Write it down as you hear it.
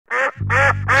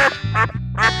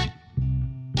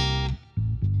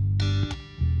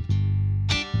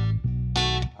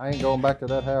I ain't going back to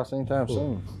that house anytime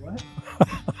soon. What?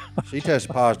 She tested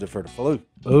positive for the flu.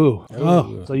 Ooh.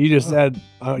 Oh. So you just said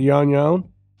you're on your own?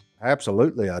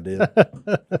 Absolutely, I did.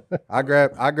 I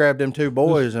grabbed them two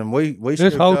boys and we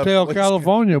this Hotel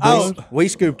California, boys. We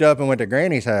scooped up and went to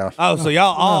Granny's house. Oh, so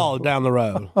y'all all down the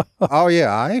road? Oh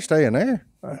yeah, I ain't staying there.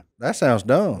 That sounds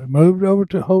dumb. They moved over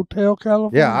to Hotel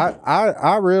California. Yeah,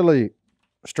 I really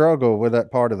struggle with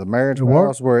that part of the marriage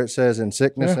vows where it says in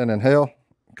sickness and in health.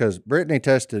 Because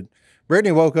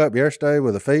Brittany woke up yesterday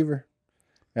with a fever.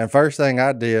 And first thing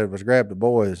I did was grab the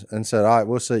boys and said, all right,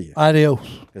 we'll see you. Adios.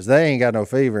 Because they ain't got no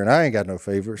fever and I ain't got no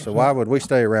fever. So why would we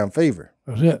stay around fever?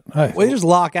 That's it. Hey. We just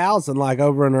lock Allison like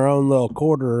over in her own little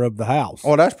quarter of the house.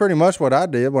 Well, that's pretty much what I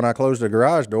did when I closed the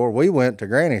garage door. We went to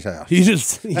Granny's house. You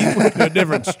went to a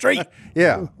different street.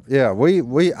 Yeah.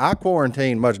 I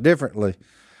quarantined much differently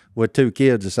with two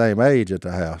kids the same age at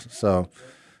the house. So,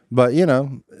 but you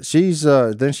know, she's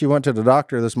then she went to the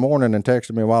doctor this morning and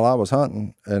texted me while I was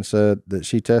hunting and said that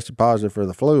she tested positive for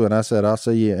the flu. And I said, I'll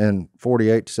see you in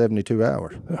 48 to 72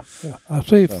 hours. Yeah. I'll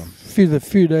see you a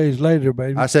few days later,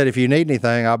 baby. I said, if you need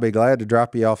anything, I'll be glad to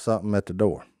drop you off something at the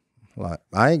door. Like,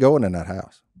 I ain't going in that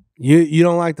house. You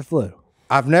don't like the flu?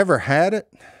 I've never had it.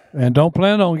 And don't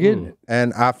plan on getting it.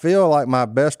 And I feel like my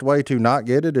best way to not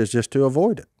get it is just to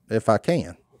avoid it if I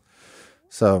can.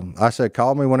 So I said,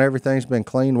 call me when everything's been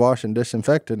cleaned, washed, and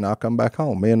disinfected, and I'll come back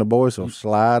home. Me and the boys will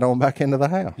slide on back into the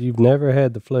house. You've never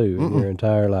had the flu in your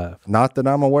entire life? Not that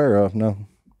I'm aware of, no.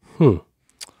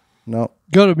 No.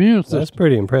 Good immune system. That's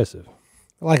pretty impressive.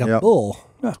 Like a bull.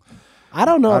 I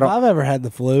don't know if I've ever had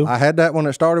the flu. I had that when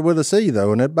it started with a C,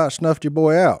 though, and it about snuffed your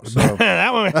boy out. So.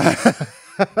 That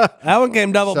one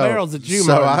came double barrels at you,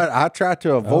 So I try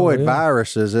to avoid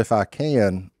viruses if I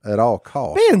can at all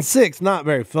costs. Being sick's not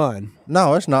very fun.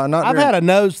 No, it's not. I've had a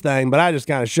nose thing, but I just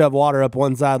kind of shove water up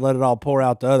one side, let it all pour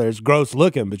out the other. It's gross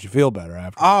looking, but you feel better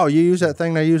after. Oh, you use that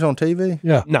thing they use on TV?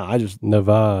 Yeah. No, I just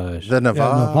Navage. The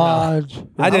Navage. Navage.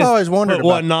 I just always wondered put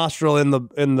one nostril in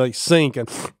the sink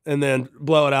and then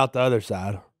blow it out the other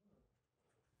side.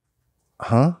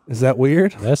 Huh? Is that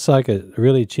weird? That's like a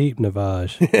really cheap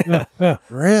Navage. Yeah.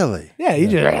 Really? Yeah, you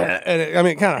just and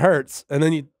it kind of hurts, and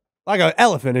then you like an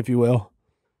elephant, if you will.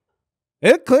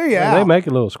 It'll clear you out. They make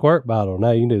a little squirt bottle now.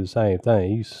 You can do the same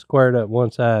thing. You squirt up one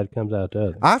side, comes out the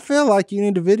other. I feel like you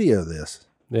need to video this.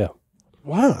 Yeah.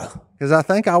 Why? Because I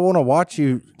think I want to watch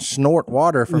you snort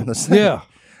water from the sink. Yeah.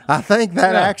 I think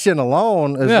that action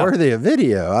alone is worthy of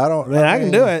video. I can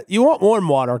do it. You want warm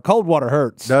water. Cold water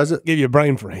hurts. Does it? Give you a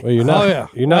brain freeze. Well,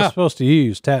 you're not supposed to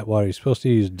use tap water. You're supposed to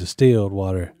use distilled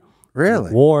water.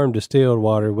 Really? Warm distilled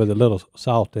water with a little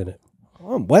salt in it.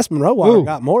 Well, West Monroe water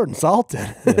got more than salt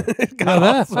in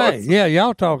it.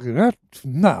 Y'all talking.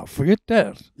 No, forget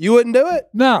that. You wouldn't do it?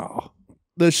 No.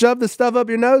 Shove the stuff up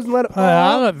your nose and let it fall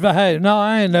out? No,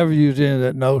 I ain't never used any of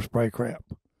that nose spray crap.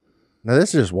 Now,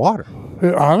 this is just water.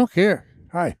 I don't care.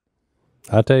 Hey.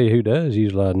 I'll tell you who does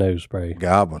use a lot of nose spray.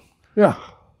 Godwin. Yeah.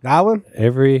 Godwin?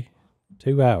 Every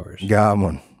 2 hours.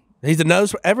 Godwin. He's a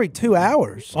nose every 2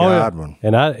 hours. Godwin.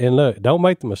 And look, don't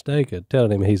make the mistake of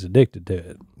telling him he's addicted to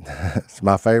it. It's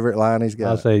my favorite line he's got.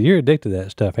 I'll say, you're addicted to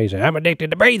that stuff. He said, I'm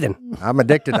addicted to breathing. I'm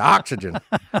addicted to oxygen.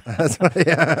 That's what,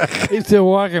 He's still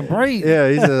walking breathe. Yeah,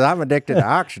 he says, I'm addicted to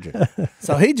oxygen.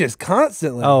 So he just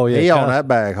constantly. Oh, yeah. He on that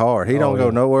bag hard. He don't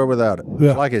go nowhere without it. Yeah.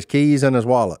 It's like his keys in his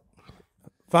wallet.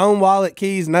 Phone, wallet,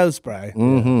 keys, nose spray.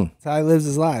 Mm-hmm. That's how he lives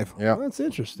his life. Yeah. Well, that's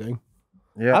interesting.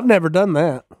 Yeah. I've never done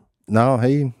that. No,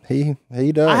 he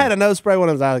does. I had a nose spray when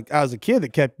I was a kid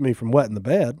that kept me from wetting the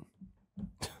bed.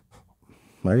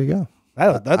 There you go.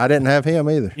 That, I didn't have him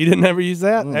either. You didn't ever use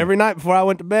that? Every night before I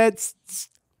went to bed,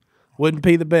 wouldn't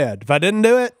pee the bed. If I didn't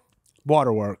do it,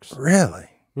 waterworks. Really?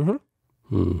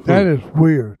 That is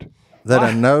weird. That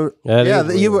a note. That Yeah,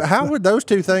 is you. weird. How would those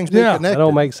two things be connected? That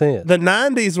don't make sense. The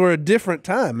 90s were a different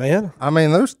time, man. I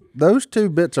mean, those two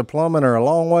bits of plumbing are a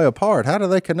long way apart. How do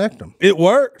they connect them? It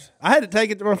worked. I had to take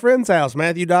it to my friend's house.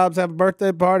 Matthew Dobbs have a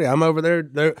birthday party. I'm over there.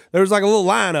 There was like a little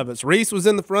line of us. Reese was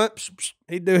in the front. Psh, psh.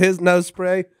 He'd do his nose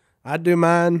spray. I'd do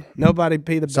mine. Nobody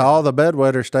pee the bed. So all the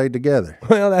bedwetters stayed together.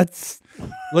 Well, that's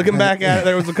looking back at it.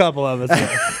 There was a couple of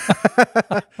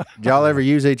us. Did y'all ever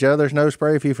use each other's nose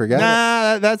spray if you forgot it?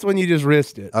 Nah, that's when you just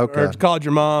risked it. Okay. Or called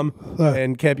your mom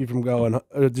and kept you from going.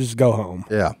 Just go home.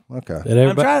 Yeah. Okay. Did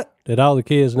everybody, did all the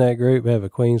kids in that group have a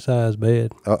queen size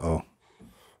bed? Uh-oh.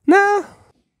 Nah.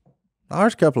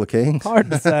 There's a couple of kings.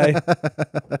 Hard to say.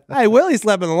 Hey, Willie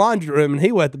slept in the laundry room and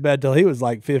he wet the bed till he was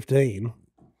like 15.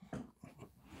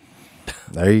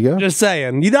 There you go. Just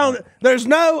saying.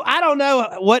 I don't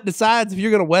know what decides if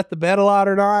you're going to wet the bed a lot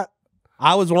or not.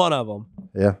 I was one of them.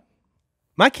 Yeah.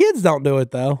 My kids don't do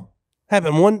it though.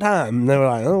 Happened one time, and they were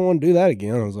like, I don't want to do that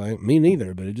again. I was like, me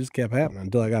neither, but it just kept happening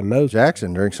until I got a nose.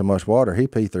 Jackson drinks so much water, he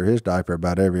pee through his diaper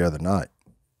about every other night.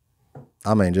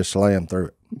 I mean, just slam through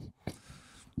it.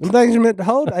 The things are meant to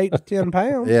hold 8 to 10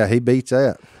 pounds. Yeah, he beats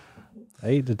that.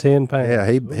 8 to 10 pounds. Yeah,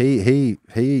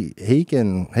 he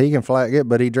can flag it,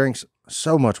 but he drinks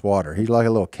so much water. He's like a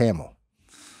little camel.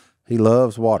 He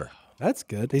loves water. That's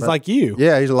good. He's like you.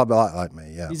 Yeah, he's a lot like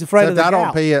me. Yeah, He's afraid of the I don't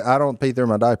gout. pee. I don't pee through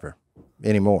my diaper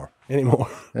anymore.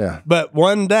 Yeah, But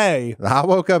one day I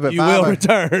woke up at you 5. will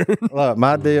return. Look,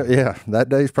 my deal. Yeah, that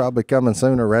day's probably coming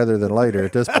sooner rather than later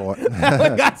at this point.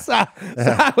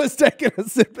 I was taking a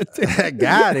sip of tea.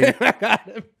 Got him.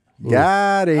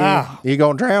 Got him. Ah. You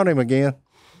gonna drown him again?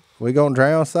 We gonna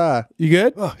drown Si. You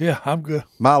good? Oh, yeah, I'm good.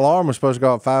 My alarm was supposed to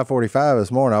go at 5:45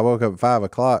 this morning. I woke up at 5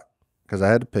 o'clock because I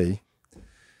had to pee,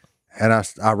 and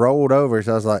I rolled over.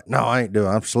 So I was like, "No, I ain't doing.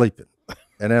 I'm sleeping."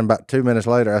 And then about 2 minutes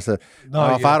later, I said,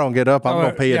 "No, if I don't get up, I'm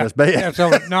gonna pee in this bed." Yeah,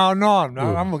 so, no, I'm not.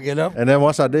 I'm gonna get up. And then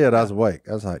once I did, I was awake.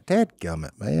 I was like,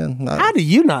 "Dadgummit, man!" How do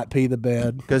you not pee the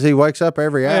bed? Because he wakes up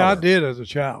every hour. Yeah, I did as a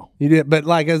child. You did, but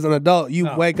like as an adult, you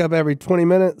wake up every 20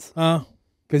 minutes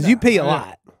because you pee a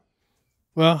lot.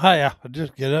 Well, hey, I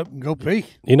just get up and go pee.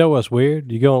 You know what's weird?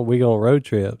 We go on road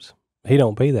trips. He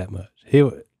don't pee that much. He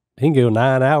can go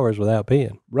 9 hours without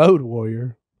peeing. Road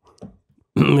warrior.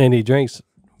 And he drinks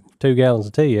 2 gallons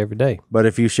of tea every day. But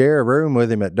if you share a room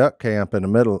with him at duck camp in the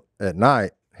middle at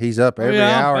night, he's up every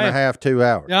hour and a half, 2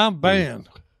 hours. Yeah, I'm banned.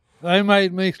 They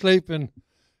made me sleep and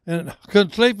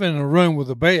couldn't sleep in a room with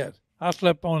a bed. I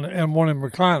slept in one of them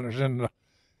recliners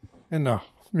in the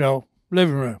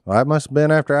living room. Well, that must have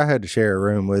been after I had to share a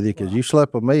room with you because you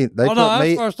slept with me. They no, put that's me.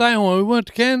 the first thing when we went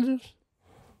to Kansas.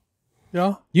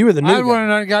 Yeah. You were the new I guy.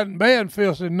 went and got in bed and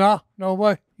Phil said, no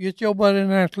way. Get your butt in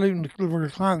there and sleep in the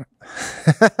recliner.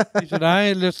 He said, I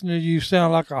ain't listening to you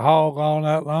sound like a hog all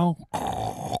night long.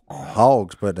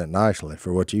 Hogs putting it nicely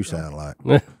for what you sound like.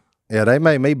 Yeah, they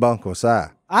made me bunk with Si.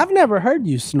 I've never heard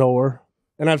you snore,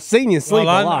 and I've seen you sleep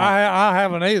Well, a lot. I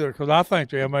haven't either because I think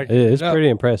they'll make It's up. pretty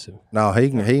impressive. No, he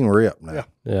can rip now.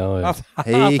 Yeah.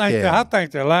 Yeah, I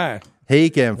think they're lying. He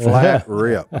can flat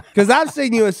rip. Because I've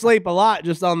seen you asleep a lot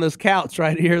just on this couch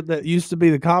right here that used to be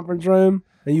the conference room,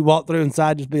 and you walk through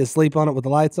inside, just be asleep on it with the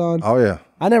lights on. Oh yeah.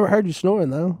 I never heard you snoring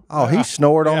though. Oh, he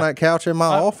snored on that couch in my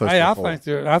office. Hey, before.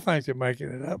 I think they're making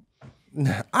it up.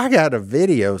 I got a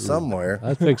video somewhere. I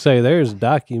was going to say there's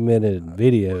documented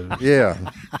videos. Yeah.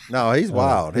 No, he's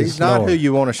wild. He's not who snoring.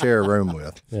 you want to share a room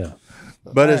with. Yeah.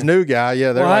 But his new guy,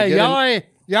 yeah, they're Well, like, hey,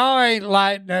 y'all ain't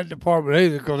lighting that department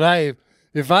either because hey,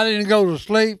 if I didn't go to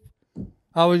sleep,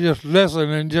 I was just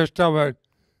listening and just talking about,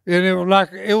 and it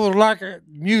was like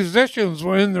musicians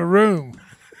were in the room.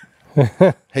 he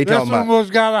This talking one about was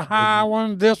got a high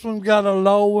one. This one got a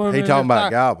low one. he and talking it's about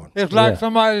like, Godwin. It's like Yeah.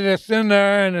 somebody that's in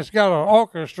there and it's got an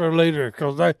orchestra leader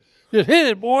because they just hit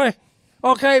it, boy.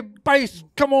 Okay, bass,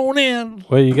 come on in.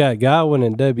 Well, you got Godwin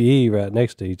and WE right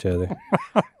next to each other.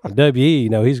 WE,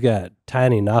 he's got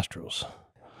tiny nostrils.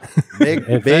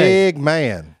 Big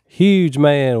man. Huge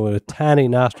man with tiny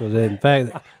nostrils. In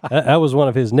fact, that was one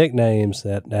of his nicknames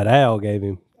that Al gave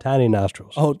him. Tiny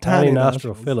nostrils. Oh, tiny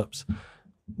nostril nostrils. Phillips.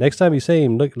 Next time you see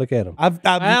him, look at him. I've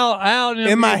Al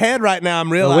in my head right now. I'm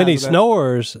But realizing when he that.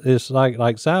 snores, it's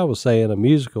like Si was saying, a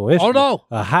musical instrument. no.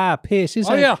 A high pitch. He's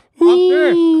Oh, like, yeah. Up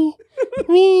there. You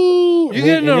and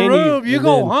get in the then room, you and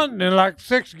go then- hunting and like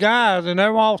 6 guys and they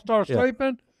all start Yeah.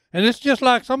 sleeping. And it's just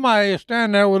like somebody is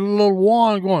standing there with a little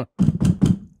wand going,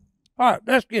 all right,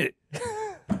 let's get it.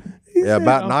 Yeah,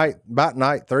 about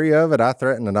night 3 of it, I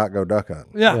threatened to not go duck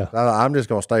hunting. Yeah. I'm just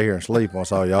gonna stay here and sleep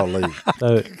once all y'all leave.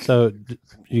 So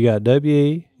you got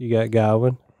WE, you got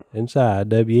Godwin,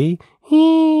 inside WE,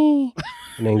 and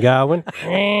then Godwin,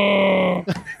 and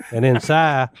then Si.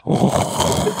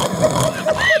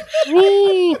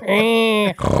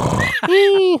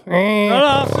 No,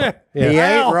 I said, He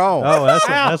ain't wrong. Oh,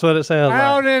 that's what it sounds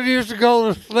Al like. never used to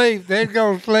go to sleep. They'd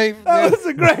go to sleep. That was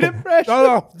a great impression.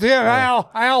 No. Then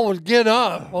Al would get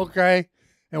up, okay,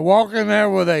 and walk in there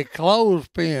with a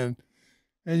clothespin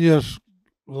and just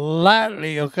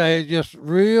lightly, okay, just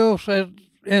real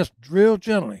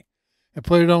gently, and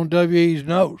put it on WE's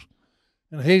nose.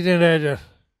 And he's in there just,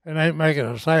 and ain't making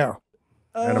a sound.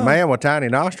 And a man with tiny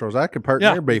nostrils, that could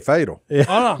Yeah. near be fatal.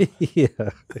 Oh, no. Yeah.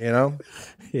 You know?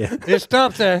 Yeah. It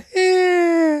stops there.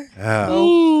 That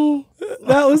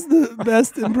was the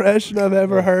best impression I've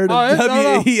ever heard of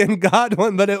W.E. and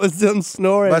Godwin, but it was them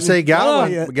snoring. But see,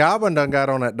 Yeah. Godwin done got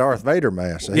on that Darth Vader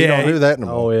mask. So he Yeah, don't do that no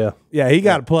more. Oh, yeah. Yeah, he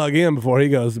got to plug in before he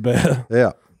goes to bed.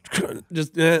 Yeah.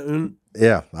 just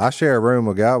Yeah, I share a room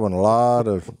with Godwin a lot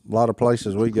of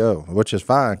places we go, which is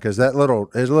fine because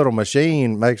his little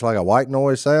machine makes like a white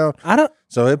noise sound. I don't.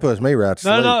 So it puts me right to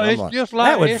sleep. No, I'm it's like, just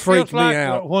like That would it's freak just me like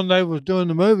out. when they was doing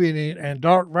the movie and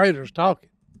Darth Vader's talking.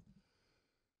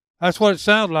 That's what it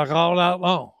sounds like all night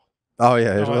long. oh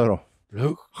yeah, his little.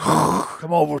 Luke,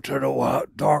 come over to the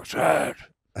dark side.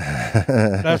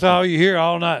 That's all you hear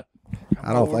all night.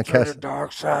 I don't think that's. the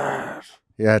dark side.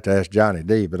 You have to ask Johnny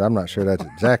D, but I'm not sure that's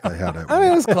exactly how that I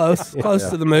mean, it works. was close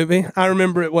to the movie. I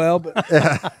remember it well, but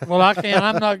Well, I can't.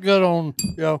 I'm not good on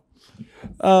oh,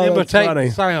 that's imitating funny.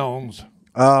 sounds.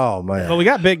 Oh man, Well, we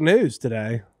got big news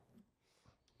today.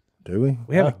 do we?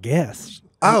 We have a guest.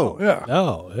 Oh, Yeah.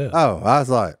 Oh, yeah. oh, I was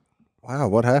like, wow,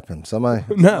 what happened? Somebody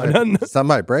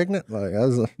somebody pregnant? Like,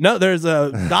 No, there's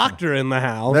a doctor in the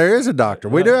house. there is a doctor.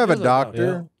 We do have a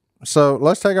doctor. So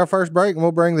let's take our first break and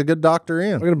we'll bring the good doctor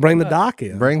in. We're gonna bring the doc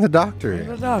in. Bring the doctor in.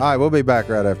 All right, we'll be back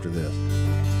right after this.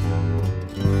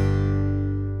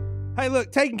 Hey,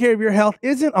 look, taking care of your health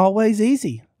isn't always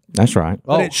easy, That's right.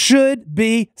 but it should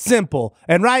be simple.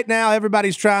 And right now,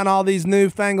 everybody's trying all these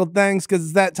newfangled things because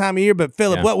it's that time of year. But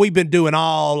Phillip, Yeah. what we've been doing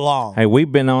all along, Hey,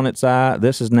 we've been on it, Si.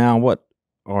 This is now what?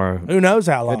 Or who knows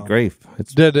how long? good grief.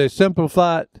 It's Did they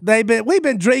simplify it? We've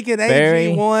been drinking very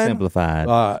AG1,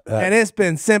 simplified. and it's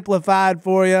been simplified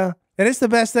for you. And it's the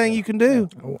best thing you can do.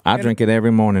 I drink it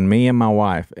every morning, me and my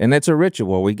wife. And it's a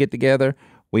ritual. We get together,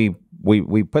 we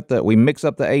mix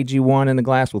up the AG1 in the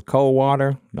glass with cold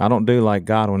water. I don't do like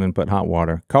Godwin and put hot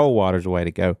water. Cold water's the way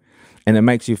to go. And it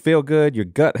makes you feel good. Your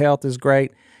gut health is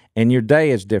great. And your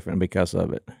day is different because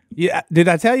of it. Yeah, did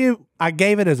I tell you I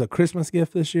gave it as a Christmas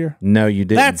gift this year? No, you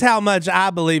didn't. That's how much I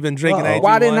believe in drinking AG1.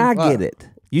 Why didn't I get it?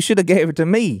 You should have gave it to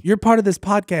me. You're part of this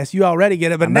podcast. You already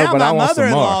get it. But I know, now but I my want some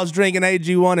mother-in-law is drinking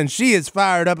AG1, and she is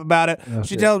fired up about it.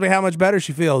 She tells me how much better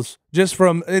she feels just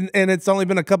from, and it's only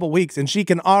been a couple weeks, and she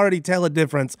can already tell a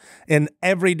difference in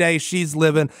every day she's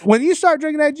living. When you start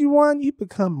drinking AG1, you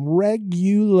become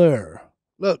regular.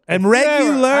 Look, And if you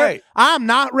regular, ever- hey, I'm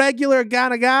not regular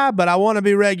kind of guy, but I want to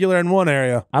be regular in one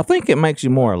area. I think it makes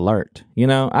you more alert. You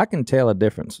know, I can tell a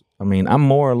difference. I mean, I'm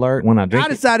more alert when I drink I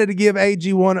it. decided to give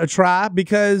AG1 a try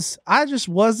because I just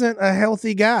wasn't a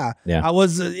healthy guy. Yeah. I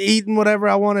was eating whatever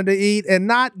I wanted to eat and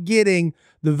not getting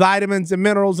the vitamins and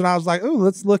minerals. And I was like, oh,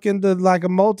 let's look into like a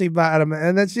multivitamin.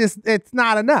 And it's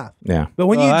not enough. Yeah. But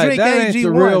when you hey, drink that ain't AG1,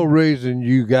 the real reason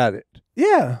you got it.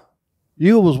 yeah.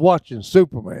 You was watching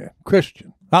Superman,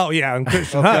 Christian. Oh, yeah. And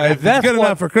Christian Okay, Huff. If it's that's good what-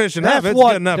 enough for Christian that's Huff, it's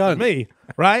what good enough for done me.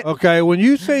 Right? Okay, when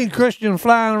you seen Christian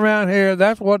flying around here,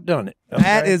 that's what done it. Okay?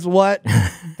 That is what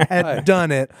had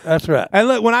done it. That's right. And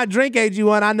look, when I drink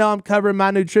AG1, I know I'm covering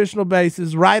my nutritional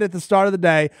bases right at the start of the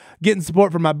day, getting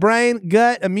support from my brain,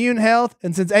 gut, immune health.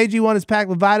 And since AG1 is packed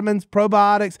with vitamins,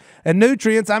 probiotics, and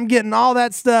nutrients, I'm getting all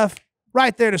that stuff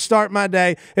right there to start my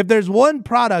day. If there's one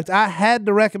product I had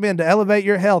to recommend to elevate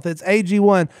your health, it's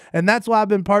AG1. And that's why I've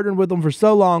been partnered with them for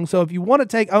so long. So if you want to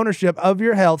take ownership of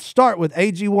your health, start with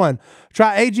AG1.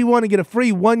 Try AG1 and get a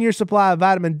free 1-year supply of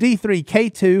vitamin D3,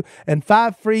 K2, and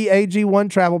 5 free AG1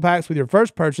 travel packs with your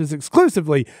first purchase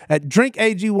exclusively at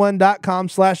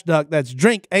drinkag1.com/duck. That's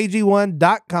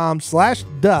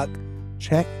drinkag1.com/duck.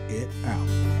 Check it out.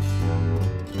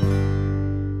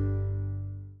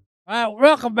 All right,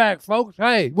 welcome back, folks.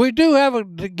 Hey, we do have a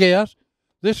guest.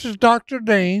 This is Dr.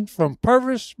 Dean from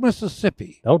Purvis,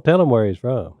 Mississippi. Don't tell him where he's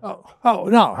from. Oh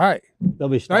no, hey, They'll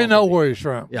be they know where he's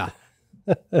from. Yeah.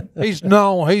 He's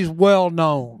known. He's well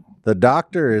known. The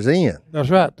doctor is in. That's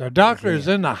right. The doctor is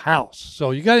in the house.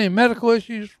 So you got any medical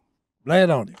issues? Lay it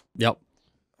on him. Yep.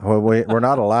 Well, we're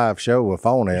not a live show with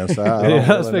phone in, so I Yeah, don't,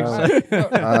 that's really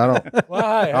know. Well,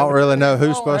 hey, I don't really know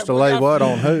who's all supposed to right, we lay got- what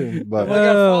on who. We But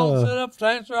got phones set up to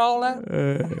answer all that.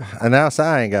 and now Si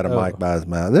ain't got a mic by his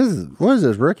mouth. What is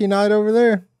this, rookie night over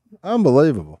there?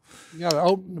 Unbelievable. You got to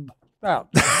open the spout.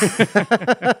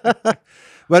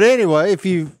 But anyway, if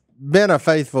you've been a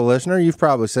faithful listener, you've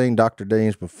probably seen Dr.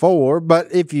 Dean's before. But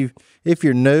if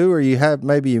you're new or you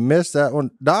missed that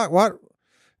one, Doc,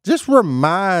 just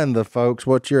remind the folks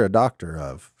what you're a doctor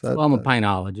of. Well, I'm a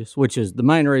paintologist, which is the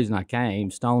main reason I came.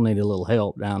 Stone needed a little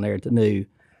help down there at the new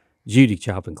Judy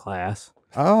chopping class.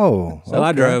 Oh, So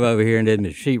I drove over here and did the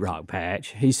sheetrock patch.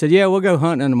 He said, yeah, we'll go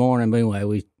hunting in the morning. But anyway,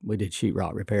 we did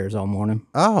sheetrock repairs all morning.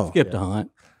 Oh, Skipped a hunt.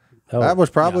 that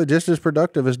was probably just as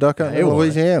productive as duck hunting it in was.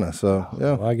 Louisiana. So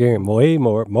yeah. Well, I guarantee way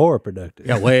more productive.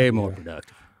 Got way more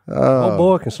productive. Old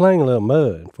boy can sling a little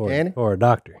mud Can he? for a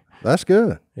doctor. That's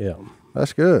good. Yeah.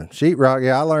 That's good. Sheetrock,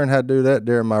 yeah, I learned how to do that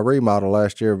during my remodel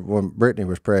last year when Brittany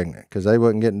was pregnant because they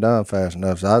wasn't getting done fast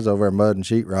enough. So I was over there mudding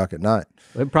sheetrock at night.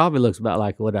 It probably looks about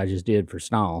like what I just did for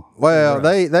Stone. Well,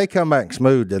 they come back and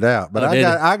smoothed it out, but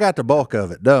I got the bulk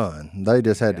of it done. They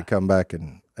just had to come back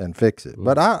and fix it.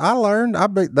 But I learned.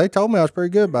 They told me I was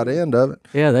pretty good by the end of it.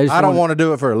 Yeah, I don't want to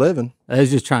do it for a living. They was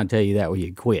just trying to tell you that when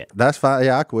you quit. That's fine.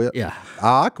 Yeah, I quit. Yeah.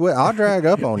 I quit. I'll drag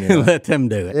up on you now. Let them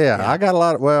do it. Yeah, I got a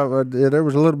lot of, there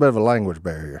was a little bit of a language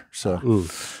barrier. So,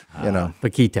 you know.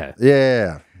 Paquito.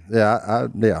 Yeah. Yeah.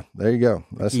 Yeah. There you go.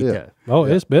 That's it. Oh,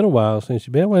 it's been a while since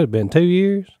you've been. What, it's been 2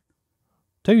 years?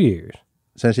 2 years.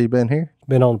 Since he's been here?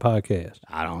 Been on the podcast.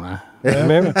 I don't know.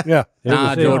 Remember? Yeah.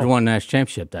 Nah, Georgia won the national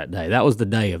championship that day. That was the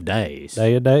day of days.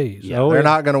 Day of days. Yeah. Oh, They're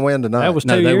not going to win tonight. That was 2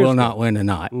 No, years they will ago. not win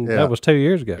tonight. That was 2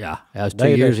 years ago. Yeah, that was 2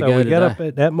 Day of years days. ago So we got today. up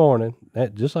at that morning,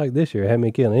 just like this year, hadn't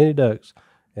been killing any ducks,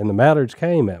 and the mallards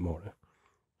came that morning.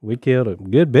 We killed a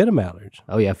good bit of mallards,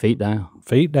 Oh, yeah, feet down.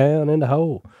 feet down in the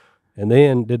hole, and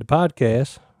then did the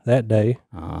podcast that day,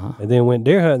 and then went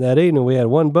deer hunting that evening. We had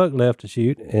one buck left to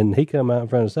shoot, and he come out in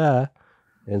front of Si,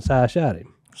 and Si shot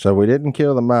him. So we didn't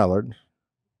kill the mallard.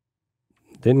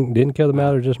 Didn't kill the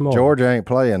mallards this morning. Georgia ain't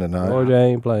playing tonight. Georgia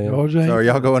ain't playing. Georgia. So are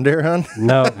y'all going deer hunting?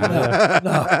 No.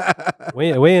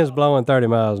 Wind's blowing 30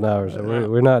 miles an hour, so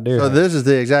we're not deer So hunting. this is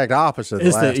the exact opposite of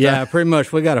It's last yeah, time. pretty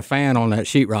much. We got a fan on that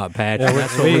sheetrock patch. and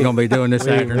that's what we're going to be doing this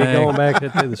We're afternoon. going back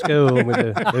to the school and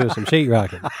we're doing some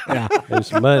sheetrocking. Yeah. Do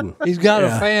some mudding. He's got a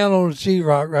fan on the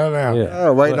sheetrock right now. Yeah.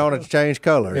 Oh, waiting on it to change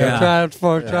color. Yeah. Trying to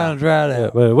dry that. Yeah,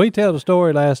 but we tell the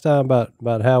story last time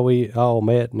about how we all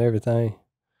met and everything.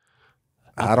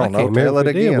 I don't know. can't remember Tell it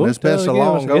if we did. again. We'll It's been tell so it again.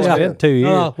 long. Go It's been ahead. 2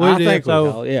 years. We I did. think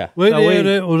So- yeah. We So did.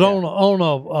 It was on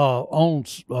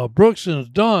Brooks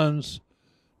and Dunn's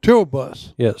tour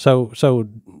bus. Yeah, so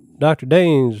Dr.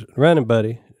 Dean's running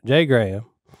buddy, Jay Graham,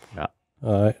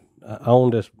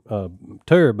 owned this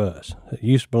tour bus that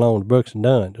used to belong to Brooks and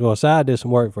Dunn. Well, Si did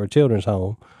some work for a children's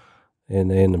home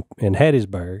in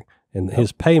Hattiesburg, and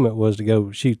his payment was to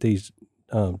go shoot these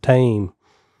tame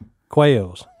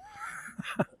quails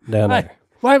down there.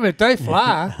 Wait a minute, they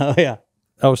fly. Oh, yeah.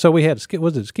 Oh, so we had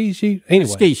was it a ski shoot? Anyway,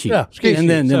 Ski shoot. Yeah, ski and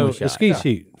then, shoot. then so we a shot. ski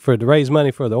shoot to raise money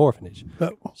for the orphanage.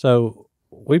 So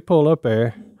we pull up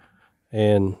there,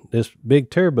 and this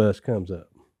big tour bus comes up,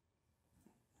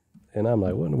 and I'm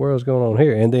like, "What in the world's going on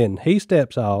here?" And then he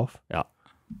steps off. Yeah.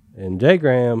 And Jay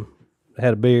Graham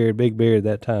had a big beard at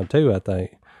that time too, I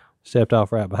think. Stepped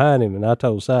off right behind him, and I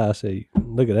told Si, I said,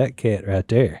 "Look at that cat right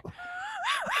there."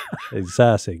 And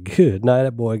Si said, "Good night,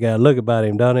 that boy got to look about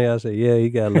him, don't he?" I said, "Yeah, he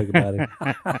got to look about him."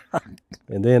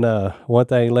 And then one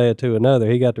thing led to another.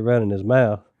 He got to running his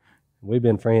mouth. We've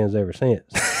been friends ever since.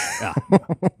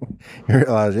 You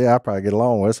realize, I probably get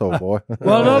along with this old boy.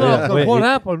 Well, no, Yeah. 'cause what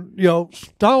happened,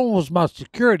 Stone was my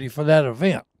security for that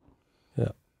event. Yeah.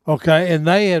 Okay, and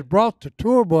they had brought the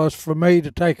tour bus for me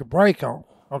to take a break on.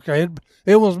 Okay,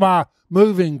 it was my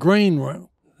moving green room.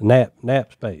 Nap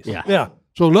space. Yeah. Yeah.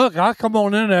 So look, I come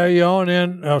on in there, and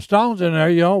then Stone's in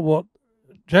there, well,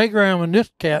 Jay Graham and this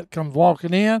cat comes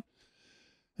walking in,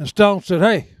 and Stone said,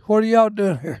 "Hey, what are y'all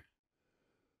doing here?"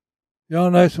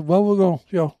 And they said, "Well, we're going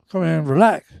to, come in and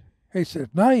relax." He said,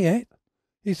 "No, you ain't."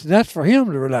 He said, "That's for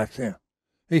him to relax in."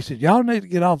 He said, "Y'all need to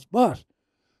get off the bus."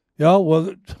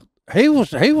 Well, he was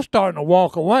starting to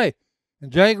walk away,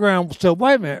 and Jay Graham said,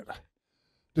 "Wait a minute.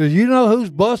 Do you know whose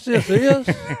bus this is?"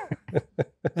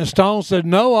 And Stone said,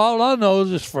 "No, all I know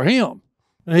is it's for him."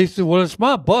 And he said, "Well, it's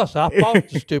my bus. I bought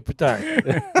the stupid thing."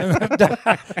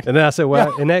 And then I said,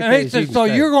 "Well, in that And he case, said, you can "So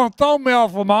stay." you're going to throw me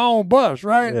off of my own bus,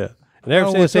 right?" Yeah. And ever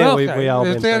Oh, since well, then, okay. we all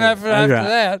And been then friends. after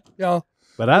Right. that,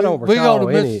 But I don't we go recall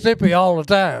to any. Mississippi all the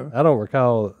time. I don't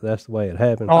recall that's the way it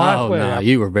happened. Oh, I Oh, swear. no,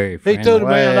 you were very He friendly. threw the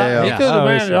man. Well, He yeah. threw the Oh,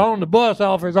 man it's- that owned the bus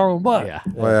off his own bus. Yeah.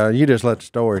 Well, you just let the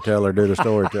storyteller do the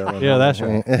storytelling. Yeah, that's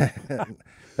right.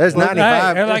 There's But,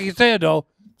 95. hey, and like you said though,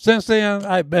 since then,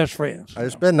 I best friends.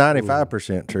 It's been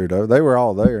 95% true, though. They were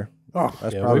all there. Oh,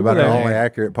 That's Yeah, probably we were about the there. only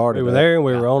accurate part We of were that. there and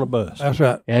we were on a bus. that's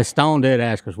right. Yeah, Stone did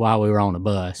ask us why we were on the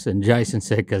bus, and Jason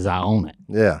said, "Because I own it."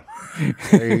 Yeah.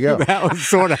 There you go. That was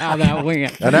sort of how that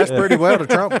went. And that's pretty well the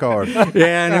trump card.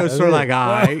 Yeah, and it was sort of like,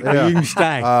 "All right, Yeah. you can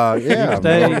stay." Yeah.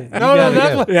 Stay. man. No,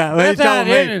 that's what. Yeah, well, he that's how told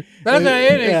it me. ended. That's how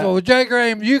it ended. Yeah. So with Jay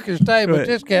Graham, you can stay, but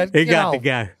this cat, he get got off. to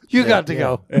go. You got to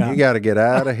go. You got to get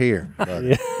out of here.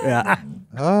 buddy. Yeah.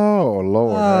 Oh,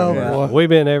 Lord. Oh, have boy. We've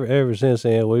been ever since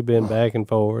then. We've been back and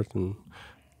forth, and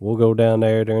we'll go down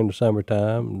there during the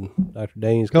summertime. And Dr.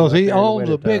 Dean's Because come he up there in the owns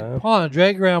a big wintertime. pond.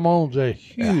 Jay Graham owns a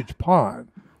huge pond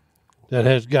that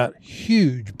has got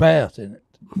huge bass in it.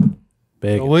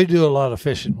 Big. So we do a lot of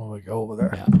fishing when we go over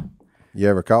there. You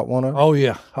ever caught one of them? Oh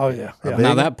yeah.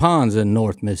 Now that pond's in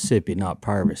North Mississippi, not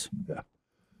Purvis.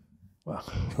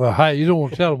 Well, hey, you don't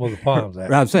want to tell them where the pond's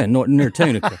at. I'm saying near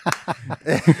Tunica.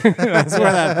 That's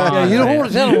where that pond. Yeah, you don't want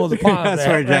to tell them where the pond's That's at.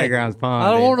 where J Ground's pond.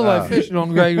 I don't is. want nobody fishing on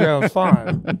the Grey Ground's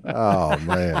fine. Oh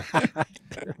man,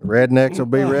 rednecks will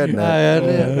be rednecks. That's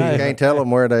it. You Hey. can't tell them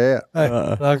where they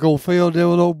at. Like old Phil did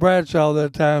with old Bradshaw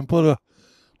that time, put a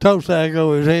toe sack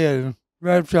over his head, and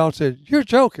Bradshaw said, "You're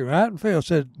joking, right?" And Phil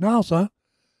said, "No, son."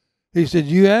 He said,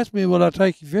 "You asked me would I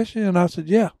take you fishing?" And I said,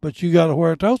 "Yeah, but you got to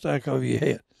wear a toe sack over your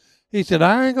head." He said,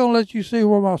 "I ain't gonna let you see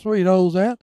where my sweet hole's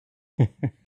at."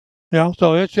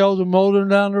 So it shows him moldering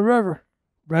down the river.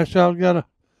 Bradshaw's got a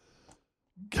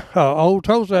old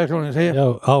toe sack on his head.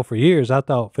 For years I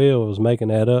thought Phil was making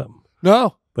that up.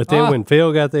 No. But then when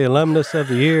Phil got the alumnus of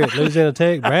the year at Louisiana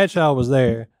Tech, Bradshaw was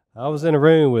there. I was in a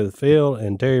room with Phil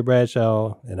and Terry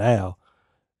Bradshaw and Al.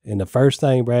 And the first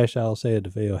thing Bradshaw said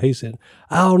to Phil, he said,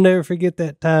 "I'll never forget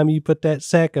that time you put that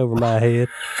sack over my head."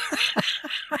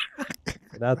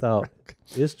 And I thought,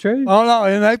 it's true. Oh no,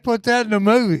 and they put that in the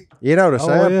movie. You know, the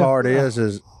sad yeah. part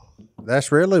is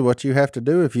that's really what you have to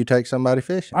do if you take somebody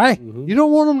fishing. Hey, you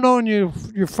don't want them knowing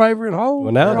your favorite hole.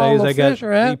 Well, where all nowadays the they got fish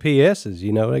are at.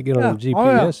 GPSs, they get on Yeah. Oh,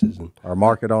 yeah. GPSs. And, Or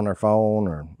mark it on their phone,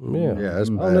 or it's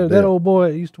I bad know that deal. old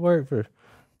boy that used to work for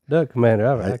Duck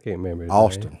Commander. I can't remember his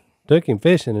Austin. name. Took him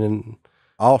fishing, and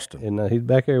Austin. he's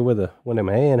back there with one of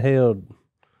them handheld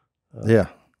Yeah.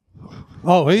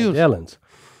 Oh, he was. Yellins.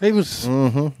 He was.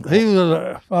 He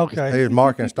was. Okay. He was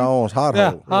marking Stone's hot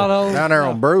Yeah, hole. hot hole. Down there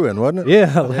on Bruin, wasn't it?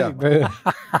 Yeah, bro.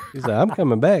 He said, "I'm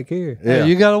coming back here." Yeah,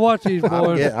 you got to watch these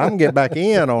boys. I'm gonna get back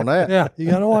in on that. Yeah, you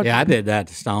got to watch. Yeah, I did that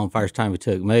to Stone first time he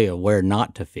took me of where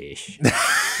not to fish.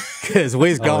 Because we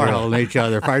was gar-holing each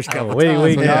other first couple We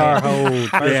times. gar-holed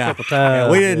first couple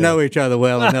times. We didn't know each other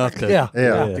well enough to, Yeah.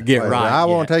 to get Wait, right. I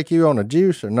want to take you on a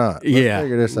juice or not. Let's Yeah.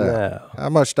 figure this out. No. How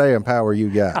much staying power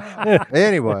you got?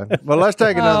 Anyway, well, let's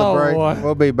take another Oh, break. boy.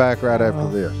 We'll be back right after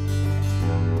this.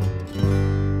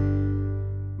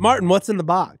 Martin, what's in the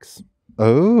box?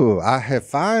 Oh, I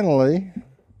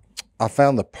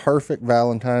found the perfect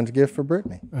Valentine's gift for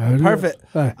Brittany. Perfect.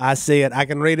 Hey. I see it. I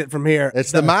can read it from here.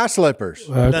 It's the My Slippers.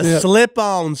 The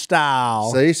slip-on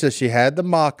style. See, so she had the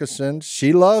moccasins.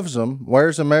 She loves them,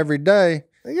 wears them every day,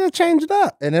 You gotta change it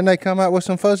up. and then they come out with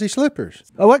some fuzzy slippers.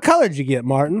 What color did you get,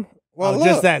 Martin? Well, just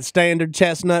look. that standard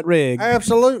chestnut rig.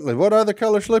 Absolutely. What other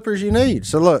color slippers you need?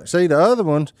 So look, see the other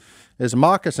ones is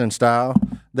moccasin style.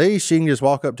 These she can just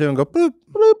walk up to and go bloop,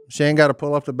 bloop. She ain't got to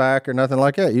pull up the back or nothing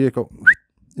like that. You just go,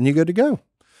 and you're good to go.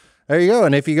 There you go.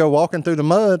 And if you go walking through the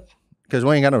mud, because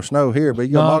we ain't got no snow here, but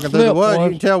you go walking through the slip, mud, boys. you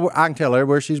can tell. I can tell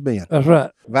everywhere she's been. That's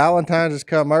right. Valentine's has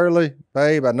come early,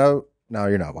 babe. I know. No,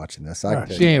 you're not watching this. I can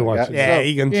tell She you. ain't watching. Yeah,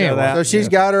 you can Yeah, show that. So she's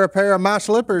got her a pair of My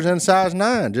Slippers in size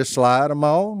 9. Just slide them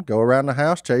on, go around the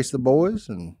house, chase the boys,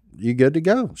 and you good to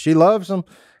go. She loves them.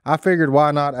 I figured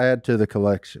why not add to the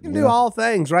collection? You can do all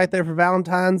things right there for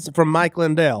Valentine's from Mike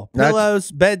Lindell. That's- Pillows,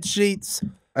 bed sheets.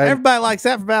 Hey. Everybody likes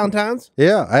that for Valentine's.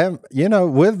 Yeah, and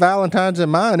with Valentine's in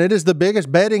mind, it is the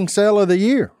biggest bedding sale of the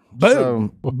year.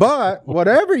 Boom. But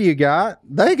whatever you got,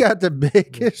 they got the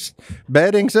biggest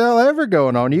bedding sale ever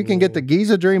going on. You can get the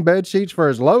Giza Dream bed sheets for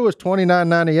as low as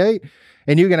 $29.98,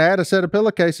 and you can add a set of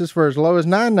pillowcases for as low as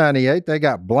 $9.98. They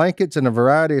got blankets in a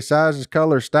variety of sizes,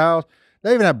 colors, styles.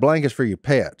 They even have blankets for your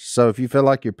pets. So if you feel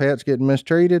like your pet's getting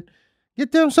mistreated,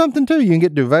 get them something too. You can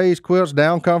get duvets, quilts,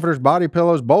 down comforters, body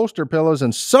pillows, bolster pillows,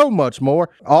 and so much more,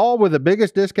 all with the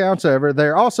biggest discounts ever.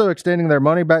 They're also extending their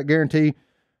money-back guarantee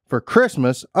for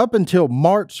Christmas up until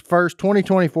March 1st,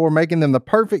 2024, making them the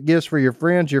perfect gifts for your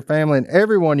friends, your family, and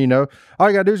everyone you know. All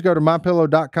you got to do is go to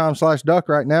mypillow.com/duck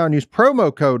right now and use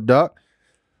promo code DUCK.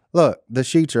 Look, the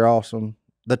sheets are awesome.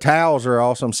 The towels are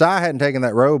awesome. Si hadn't taken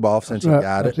that robe off since he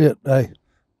got it. That's it. Hey,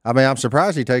 I mean, I'm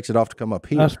surprised he takes it off to come up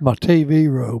here that's my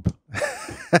TV robe.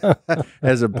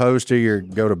 as opposed to your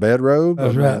go-to-bed robe.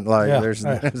 That's I mean, right. Like, Yeah. is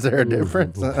there a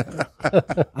difference?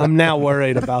 I'm now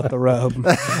worried about the robe.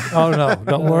 Oh no,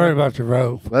 don't worry about your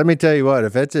robe. Let me tell you what,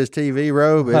 if it's his TV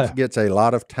robe, it gets a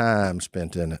lot of time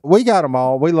spent in it. We got them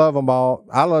all. We love them all.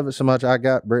 I love it so much, I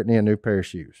got Brittany a new pair of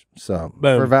shoes. So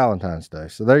Boom. for Valentine's Day.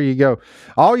 So there you go.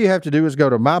 All you have to do is go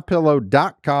to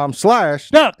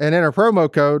mypillow.com/duck and enter promo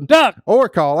code Duck. or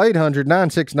call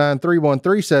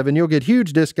 800-969-3137. You'll get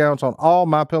huge discounts on all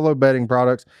My Pillow bedding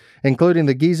products, including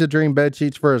the Giza Dream bed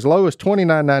sheets for as low as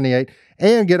 $29.98,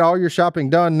 and get all your shopping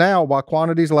done now while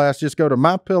quantities last. Just go to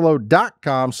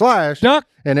mypillow.com/duck Duck.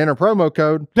 and enter promo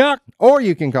code, Duck. or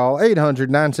you can call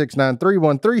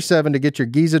 800-969-3137 to get your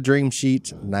Giza Dream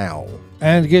sheets now.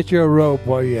 And get your robe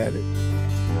while you're at it.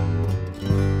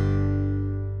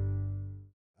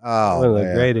 Oh, One of the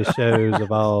man. greatest shows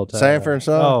of all time. Sanford and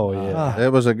Son? Oh yeah,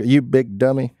 It was you big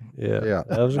dummy. yeah, Yeah.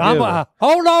 That was a good one.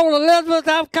 Hold on, Elizabeth,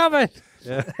 I'm coming.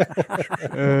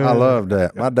 I loved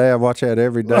that. My dad watched that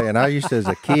every day, and I used to, as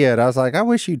a kid, I was like, I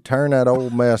wish you'd turn that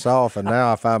old mess off. And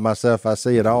now I find myself, I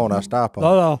see it on, I stop on.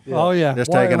 Oh yeah. Just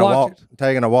Watch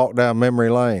taking a walk down memory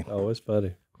lane Oh, it's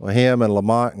funny. with him and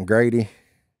Lamont and Grady.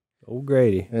 Old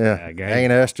Grady. Yeah, Grady.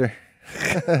 Aunt Esther.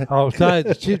 I'll tell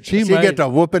you, she She made get to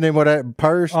whooping him with that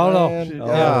purse. Oh, no. man. She-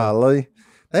 Golly.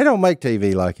 They don't make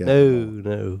TV like that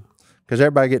No. because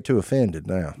everybody get too offended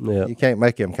now. Yeah. You can't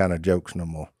make them kind of jokes no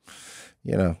more.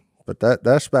 You know, but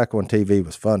that's back when TV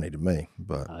was funny to me.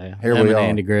 But Oh, yeah. here Him we and are.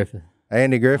 Andy Griffith.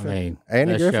 Andy Griffith. I mean,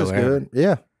 Andy best Griffith's show ever. good.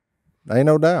 Yeah, ain't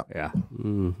no doubt. Yeah.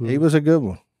 Mm-hmm. He was a good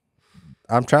one.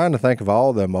 I'm trying to think of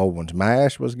all them old ones.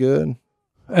 MASH was good.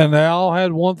 and they all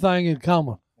had one thing in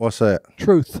common: What's that?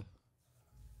 truth,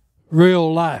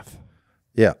 real life.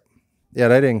 Yeah, yeah.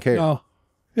 They didn't care.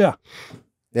 Yeah,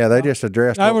 Yeah, they just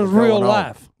addressed. that what was real going on.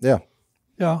 life. Yeah,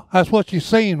 Yeah, that's what you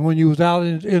seen when you was out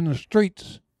in the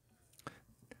streets.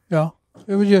 Yeah,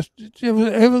 it was just it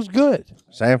was good.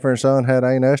 Sanford and Son had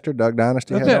Aunt Esther. Doug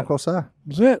Dynasty That's had it. Uncle Si.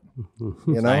 That's it. You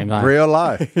Same know, life. real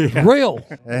life. Real.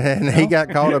 And he got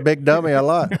called a big dummy a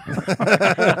lot.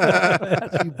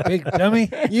 You big dummy.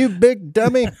 You big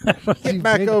dummy. Get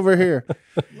back over here.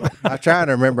 I'm trying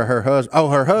to remember her husband. Oh,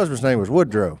 her husband's name was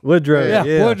Woodrow. Woodrow. Yeah,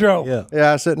 Yeah, Woodrow. Yeah. Yeah,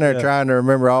 I was sitting there trying to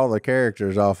remember all the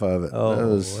characters off of it. Oh, That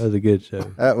was that was a good show.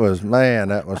 that was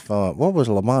fun. What was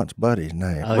Lamont's buddy's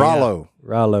name? Oh, yeah. Rollo.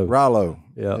 Rollo. Rollo.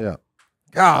 Yeah. Yeah.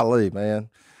 Golly, man.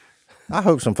 I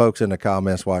hope some folks in the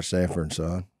comments watch Sanford and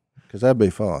Son because that'd be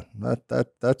fun.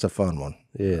 That's a fun one.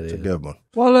 Yeah, it It's a is. good one.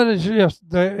 Well, it is just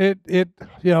it.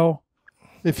 You know,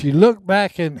 if you look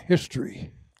back in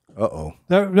history, Uh-oh.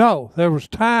 there was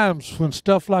times when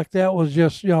stuff like that was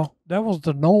just that was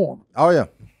the norm. Oh, yeah.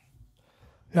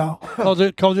 Yeah,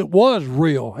 because it was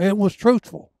real. It was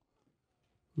truthful.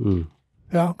 Mm.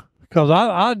 Yeah, because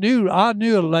I knew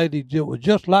a lady that was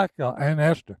just like Aunt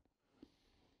Esther.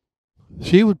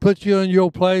 She would put you in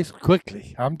your place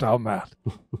quickly. I'm talking about.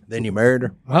 Then you married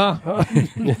her. Huh? No,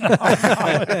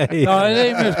 it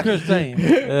ain't Miss Christine.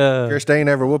 Christine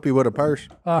ever whoop you with a purse?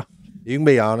 You can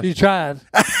be honest. She tried.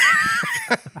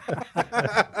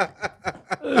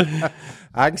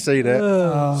 I can see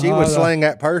that. She would sling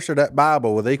that purse or that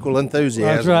Bible with equal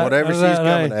enthusiasm, That's right. whatever That's she's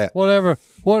right. coming Hey, at.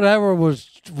 Whatever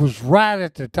was right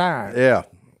at the time. Yeah.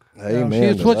 Amen.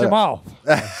 She'd to switch that. them off.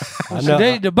 When she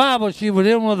needed the Bible, she would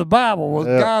in with the Bible, with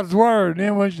God's word. And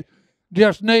then when she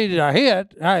just needed a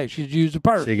hit, hey, she'd use the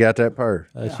purse. She got that purse.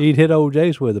 She'd hit old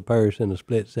Jace with a purse in a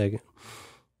split second.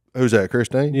 Who's that,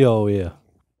 Christine? Yeah, oh, yeah.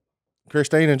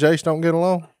 Christine and Jace don't get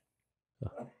along?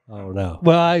 Oh, no.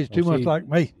 Well, he's too Well, much like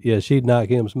me. Yeah, she'd knock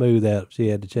him smooth out if she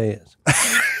had the chance.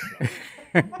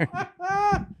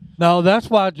 No, that's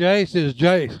why Jace is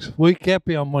Jace. We kept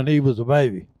him when he was a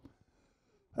baby.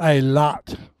 A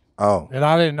lot. Oh. And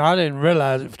I didn't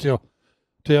realize it till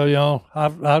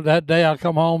that day I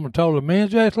come home and told her, me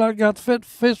and Jace like got the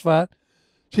fist fight.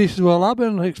 She said, well, I've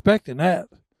been expecting that.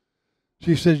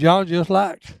 She said, y'all just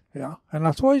like, yeah. And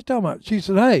that's what he's talking about. She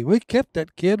said, hey, we kept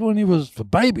that kid when he was a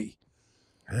baby.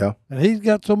 Yeah. And he's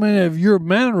got so many of your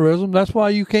mannerisms, that's why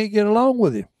you can't get along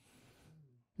with him.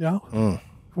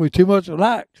 We too much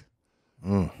alike.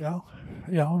 And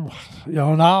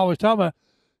I always talk about,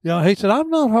 he said, I'm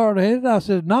not hard-headed. I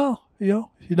said, no, you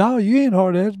ain't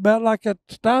hard-headed. It's about like that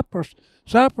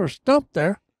cypress stump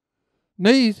there.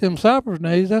 Them cypress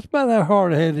knees, that's about how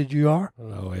hard-headed you are.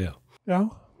 Oh, yeah.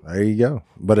 There you go.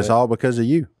 But it's all because of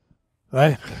you.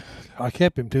 Hey, I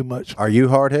kept him too much. Are you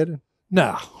hard-headed?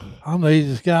 No, I'm the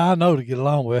easiest guy I know to get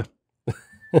along with.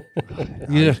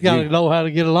 You just got to know how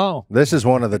to get along. This is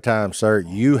one of the times, sir,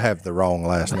 you have the wrong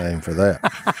last name for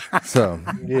that. So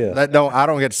Yeah. I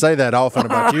don't get to say that often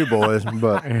about you boys,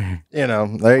 but there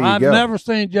you I've go. never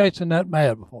seen Jason that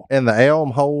mad before. In the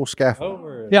elm hole scaffold.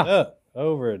 Over a Yeah. duck.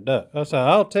 Over a duck. So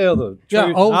I'll tell the Yeah,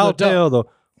 true, over the I'll duck. tell the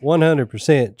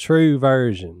 100% true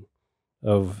version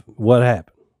of what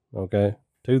happened. Okay,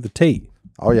 to the T.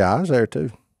 Oh yeah, I was there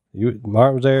too.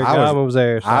 Martin was there. Godwin was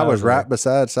there. I was Si right there.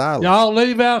 beside Silas. Y'all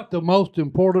leave out the most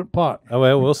important part. Oh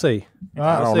well, we'll see. I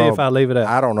We'll don't see know. if I leave it out.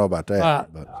 I don't know about that. Right.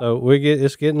 But So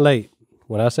it's getting late.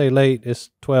 When I say late, it's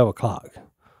 12 o'clock.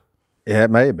 yeah,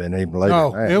 it may have been even later.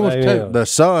 No, than that. it was Yeah. two. The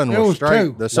sun It was was straight.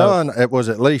 two. The sun, it was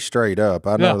at least straight up.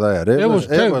 I know that. It was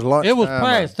two. It was lunchtime. It was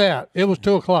past that. It was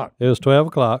 2 o'clock. It was 12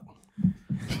 o'clock.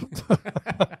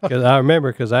 Because I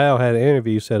remember because Al had an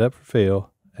interview set up for Phil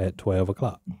at 12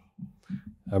 o'clock.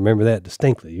 I remember that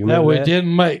distinctly. You That remember we that?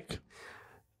 didn't make.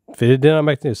 Phil did not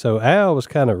make this. So Al was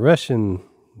kind of rushing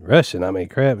Rushing, I mean,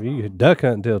 crap, you duck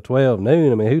hunt until 12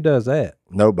 noon. I mean, who does that?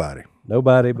 Nobody.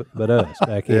 Nobody but us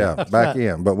back in. Yeah, back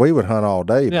in. But we would hunt all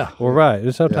day. Yeah. Well,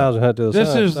 right. Sometimes we hunt till the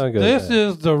sun goes This down.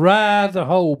 is the ride the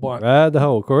whole bunch. Ride the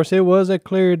whole. Of course, it was a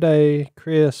clear day,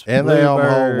 crisp, And the elm hole,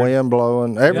 bluebird. wind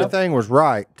blowing. Everything was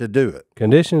right to do it.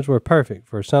 Conditions were perfect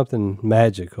for something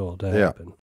magical to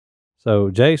happen.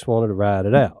 So Jase wanted to ride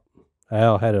it out.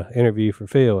 Al had an interview for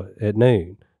Phil at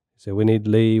noon. He said, we need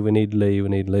to leave, we need to leave, we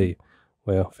need to leave.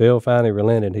 Well, Phil finally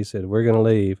relented. He said, we're going to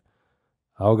leave.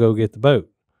 I'll go get the boat.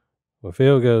 Well,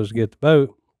 Phil goes to get the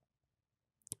boat.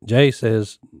 Jase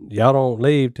says, y'all don't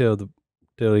leave till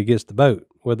he gets the boat.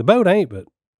 Well, the boat ain't but,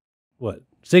 what,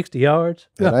 60 yards?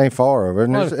 It ain't far over.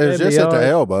 And it's 70 just at the yards.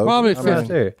 elbow. Probably I mean, 50.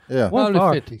 There. Yeah. One Probably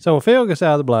far. 50. So when Phil gets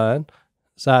out of the blind,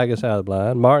 Si gets out of the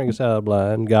blind, Martin gets out of the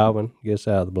blind, Godwin gets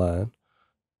out of the blind.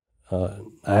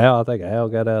 I think Al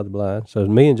got out of the blind. So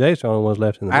me and Jason are the only ones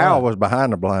left in the blind. Al was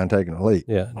behind the blind taking a leak.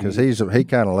 Yeah. Because he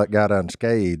kind of got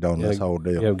unscathed on this whole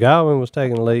deal. Yeah, Godwin was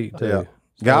taking the lead too. Yeah.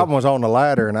 Godwin was on the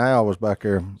ladder and Al was back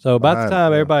there. So about the behind time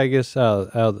him. everybody gets out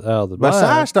of the But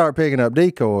blind, Si started picking up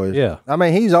decoys. Yeah. I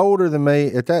mean, he's older than me.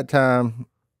 At that time,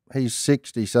 he's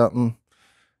 60-something.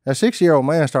 A 60-year-old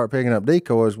man started picking up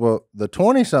decoys. Well, the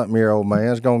 20-something-year-old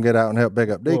man's going to get out and help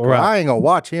pick up decoys. right. I ain't going to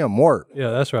watch him work.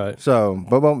 yeah, that's right. So,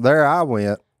 boom, there I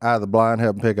went out of the blind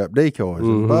helping pick up decoys.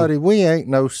 And, buddy, we ain't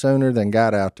no sooner than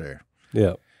got out there.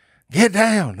 Yeah. Get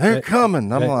down. They're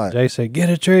coming. I'm like, Jay said, get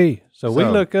a tree. So we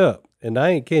So- look up, and I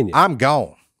ain't kidding you. I'm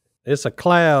gone. It's a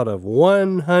cloud of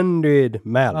 100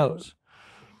 mallards.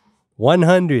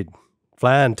 100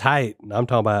 flying tight. And I'm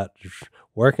talking about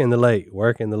working the lake.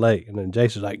 And then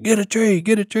Jason's like, get a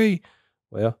tree.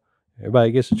 Well,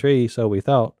 everybody gets a tree, so we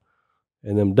thought.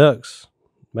 And them ducks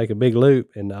make a big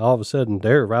loop, and all of a sudden,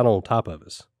 they're right on top of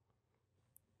us.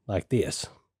 Like this.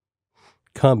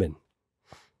 Coming.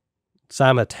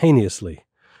 Simultaneously.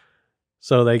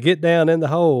 So they get down in the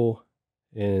hole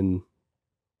and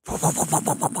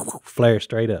flare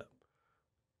straight up.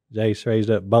 Jace raised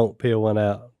up, bunk, peel one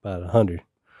out, about 100.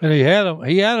 And he had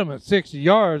him at 60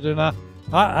 yards, and I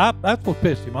that's what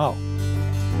pissed him off.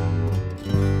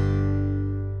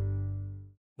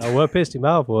 Now, what pissed him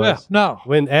off was Yeah, no.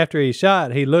 when after he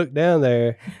shot, he looked down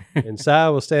there, and Si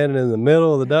was standing in the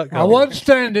middle of the duck I call wasn't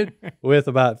standing. with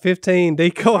about 15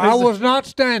 decoys I was not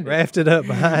standing. rafted up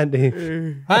behind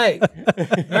him. Hey,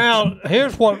 now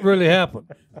here's what really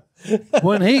happened.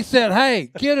 When he said,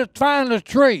 "Hey, find a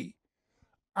tree,"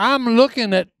 I'm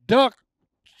looking at duck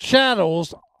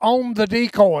shadows on the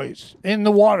decoys in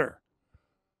the water.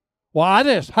 Well,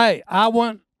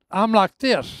 I'm like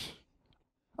this.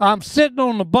 I'm sitting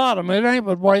on the bottom. It ain't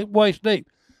but waist deep.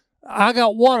 I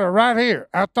got water right here.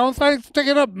 I don't think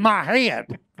sticking up my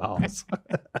hand. Balls.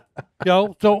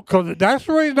 So because that's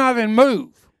the reason I didn't move.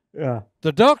 Yeah.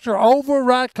 The ducks are over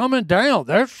right coming down.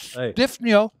 They're stiff,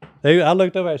 I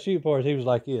looked up at shoot ports. He was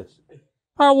like this.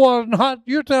 I was not.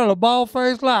 You tell a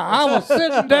bald-faced lie. I was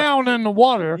sitting down in the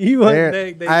water. You There-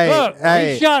 wasn't that hey, Look,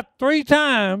 hey. he shot 3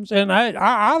 times, and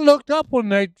I looked up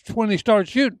when he started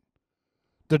shooting.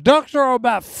 The ducks are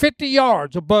about 50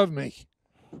 yards above me.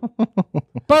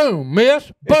 Boom,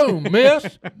 miss. Boom,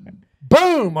 miss.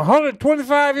 Boom,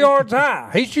 125 yards high.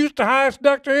 He shoots the highest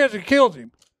duck there is and kills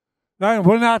him. Then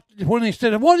when he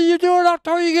said, "What are you doing?" I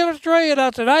told you to get a tree, and I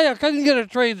said, "Hey, I couldn't get a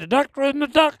tree. The duck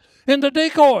in the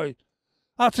decoy."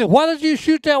 I said, "Why did you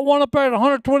shoot that one up there at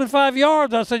 125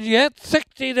 yards?" I said, "You had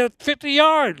 60 to 50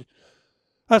 yards."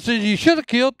 I said, "You should have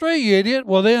killed 3, you idiot."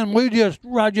 Well, then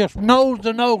I just nose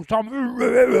to nose.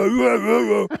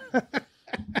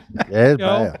 Yeah, it's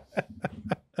bad.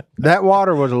 That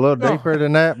water was a little deeper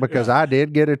than that because I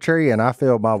did get a tree and I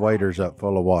filled my waders up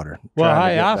full of water. Well, trying to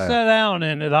hey, get I down. sat down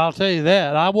in it. I'll tell you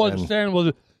that. I wasn't standing with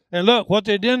it. And look, what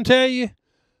they didn't tell you,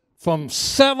 from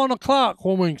 7 o'clock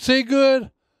when we can see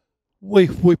good, we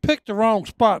picked the wrong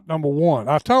spot, number one.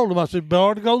 I told them, I said,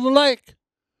 "Better to go to the lake."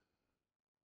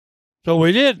 So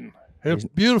we didn't. It was a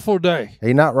beautiful day.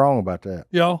 He's not wrong about that.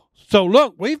 So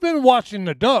look, we've been watching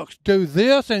the ducks do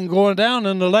this and going down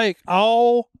in the lake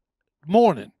all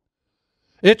morning.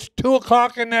 It's 2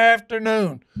 o'clock in the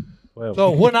afternoon. Well, So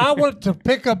when I went to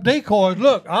pick up decoys,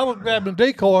 look, I was grabbing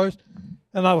decoys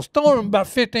and I was throwing them about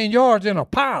 15 yards in a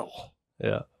pile.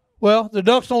 yeah. Well, the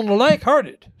ducks on the lake heard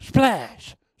it.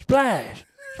 Splash, splash,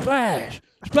 splash,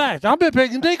 splash. I've been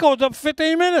picking decoys up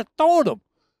 15 minutes, throwing them.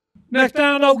 Next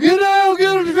time, I know, get out,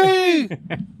 get a tree.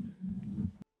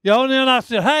 And then I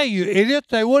said, "Hey, you idiots,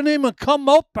 they wouldn't even come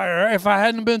up there if I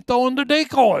hadn't been throwing the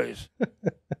decoys."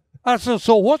 I said,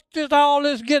 so what's all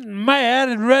this getting mad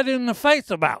and red in the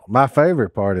face about? My favorite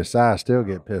part is Si still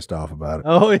get pissed off about it.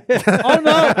 Oh, yeah. Oh,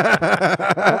 no.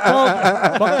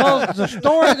 Because the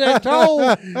story they told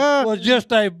was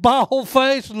just a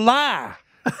bald-faced lie.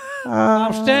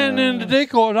 I'm standing in the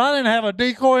decoys. I didn't have a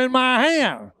decoy in my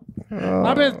hand.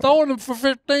 I've been throwing them for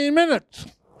 15 minutes.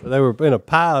 They were in a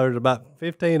pile. There's about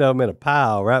 15 of them in a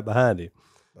pile right behind him.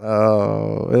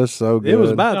 Oh, it's so good. It was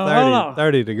about No,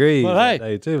 30 degrees But that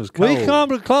hey, day, too. It was cold. we come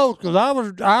to close because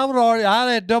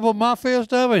I had doubled my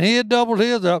fist up and he had doubled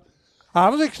his up. I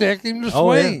was expecting him to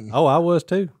swing. Yeah. Oh, I was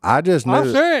too. I just knew.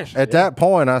 I'm serious. At that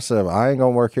point, I said, I ain't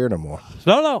going to work here no more.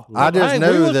 No. I just we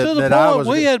knew was that- to the that I point was-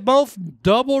 we had both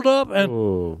doubled up and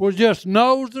Oh. were just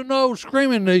nose to nose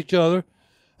screaming at each other.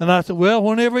 And I said, well,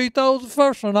 whenever he throws the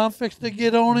first one, I'm fixing to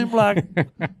get on him like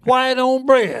white on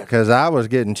bread. Because I was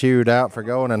getting chewed out for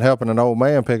going and helping an old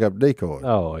man pick up decoys.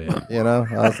 Oh, yeah. You know,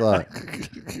 I was like,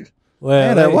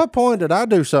 Well, man, at what point did I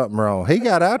do something wrong? He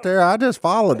got out there. I just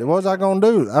followed it. What was I going to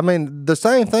do? I mean, the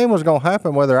same thing was going to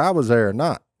happen whether I was there or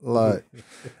not. Like,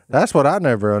 that's what I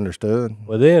never understood.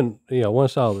 well, then,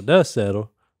 once all the dust settled,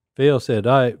 Phil said,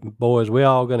 all right, boys, we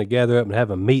all going to gather up and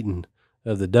have a meeting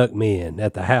of the duck men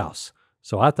at the house.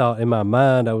 So I thought in my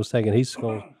mind, I was thinking he's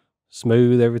going to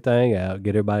smooth everything out,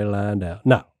 get everybody lined out.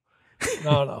 No.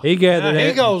 No. He gathered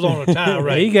He goes on a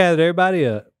tirade. he gathered everybody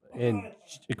up and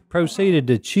proceeded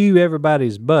to chew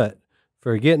everybody's butt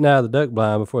for getting out of the duck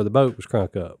blind before the boat was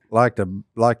crunk up. Like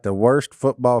the worst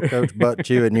football coach butt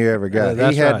chewing you ever got. Yeah,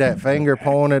 that's he had right. that finger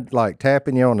pointed, like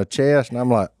tapping you on the chest, and I'm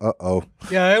like, uh-oh.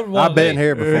 Yeah, it was I've been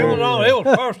here before. It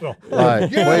was personal.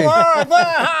 Like,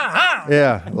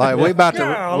 yeah, like we about to.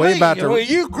 Well,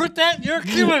 you quit that, you're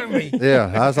killing me.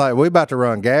 Yeah, I was like, we about to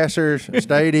run gassers,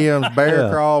 stadiums, bear Yeah.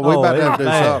 crawl. We Oh, about to it have to do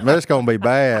was bad. something. It's gonna be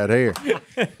bad here.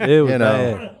 It was You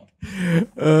know. bad.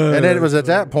 And it was at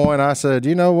that point I said,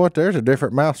 you know what? There's a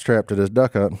different mousetrap to this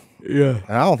duck hunting. Yeah.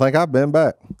 And I don't think I've been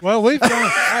back. Well, we've done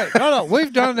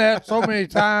that so many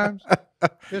times.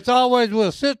 It's always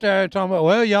we'll sit there and talk about,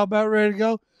 well, y'all about ready to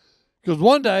go? Because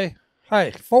one day,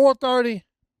 4:30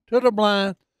 to the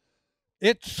blind,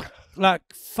 it's like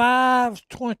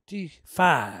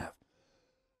 5:25.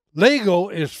 Legal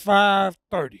is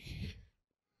 5:30.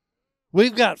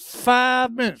 We've got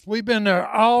 5 minutes. We've been there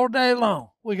all day long.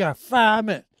 We got 5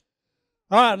 minutes.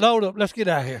 All right, load up. Let's get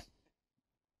out of here.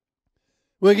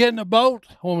 We get in the boat.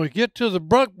 When we get to the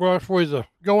brush where we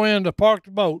go in to park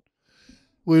the boat,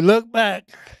 we look back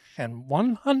and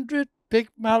 100 big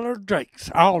mallard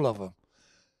drakes, all of them,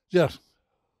 just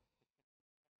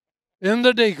in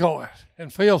the decoys.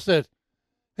 And Phil said,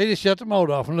 he just shut the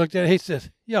motor off and looked at it. He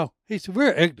said,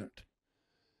 we're ignorant.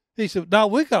 He said, no,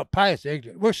 we got past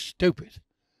ignorant. We're stupid.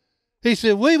 He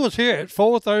said, we was here at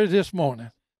 4:30 this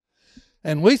morning,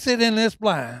 and we sit in this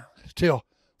blind till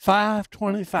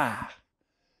 5:25.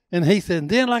 And he said,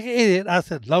 then like an idiot, I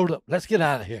said, load up. Let's get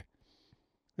out of here.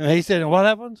 And he said, and what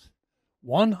happens?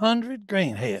 100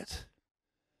 greenheads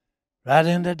right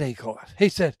in the decoys. He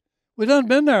said, we done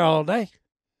been there all day.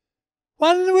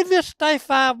 Why didn't we just stay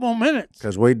 5 more minutes?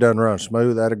 Because we done run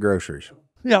smooth out of groceries.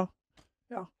 Yeah.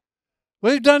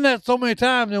 We've done that so many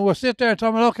times, and we'll sit there and talk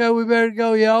about, okay, we better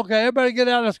go. Yeah, okay, everybody get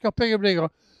out. Let's go pick up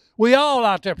decoys. We all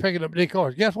out there picking up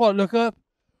decoys. Guess what? Look up.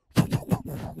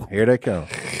 Here they come.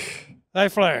 They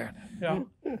flaring. Yeah.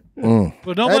 Mm.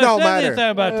 But nobody don't said matter. anything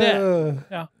about that.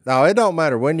 Yeah. No, it don't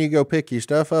matter. When you go pick your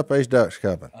stuff up, these ducks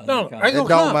coming. No, It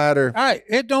don't matter. Hey,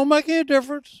 it don't make any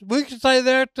difference. We can stay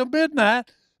there till midnight,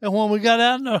 and when we got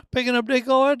out and picking up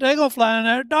decoys, they gonna fly in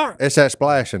there dark. It's that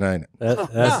splashing, ain't it? That's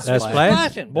splashing,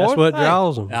 splashing. That's boys. what Hey.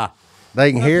 draws them. Yeah.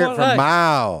 They can hear it what- for hey.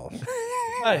 miles.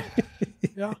 Hey,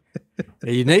 yeah.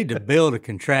 You need to build a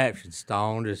contraption,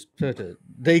 Stone. Just put a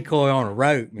decoy on a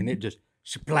rope and it just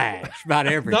splash about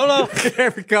every No.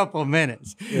 every couple of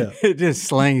minutes. Yeah. It just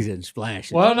slings it and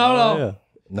splashes. Well, no. Yeah.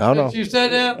 No. You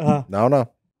said that.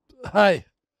 No. Hey,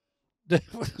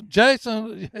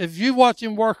 Jason, if you watch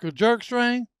him work a jerk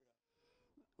string,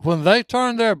 when they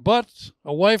turn their butts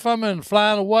away from it and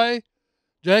flying away,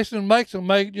 Jason makes them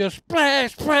make just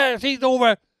splash, splash. He's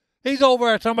over there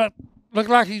talking about, look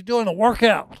like he's doing a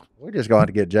workout. We're just going to have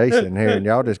to get Jason in here, and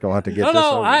y'all just going to have to get this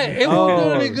No, over. hey, it won't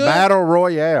do any good. Battle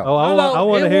Royale. Oh, I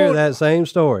want it to hear won't- that same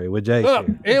story with Look,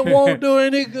 Jason. it won't do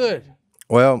any good.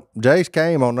 Well, Jace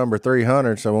came on number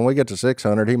 300, so when we get to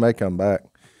 600, he may come back.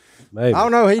 Maybe. I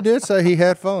don't know. He did say he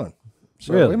had fun.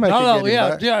 So Really? we may could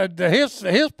get him back.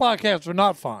 His podcasts are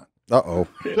not fun. Uh-oh.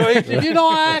 So he said,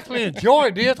 I actually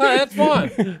enjoyed this. I had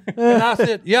fun. And I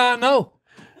said, yeah, I know.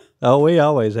 Oh, we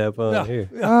always have fun here.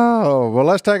 Oh, well,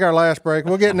 let's take our last break.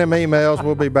 We'll get in them emails.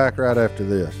 We'll be back right after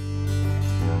this.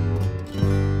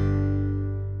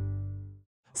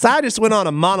 Si just went on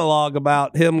a monologue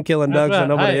about him killing ducks and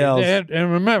nobody Hey, else.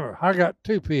 And remember, I got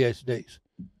 2 PhDs.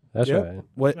 That's Yep. right.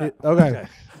 What, okay.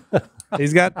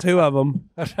 He's got 2 of them.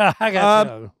 I got 2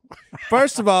 of them.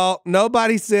 First of all,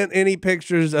 nobody sent any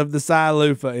pictures of the Si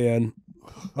loofah in.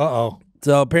 Uh-oh.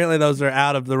 So apparently those are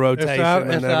out of the rotation. It's out.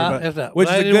 and It's everybody- out. It's out. which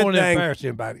is a They didn't good want to thing. embarrass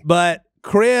anybody. But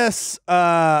Chris,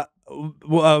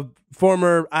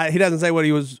 former, he doesn't say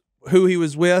who he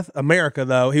was with. America,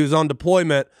 though. He was on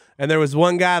deployment, and there was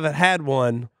one guy that had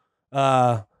one,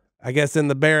 I guess, in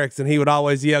the barracks, and he would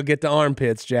always yell, "Get the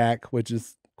armpits, Jack," which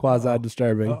is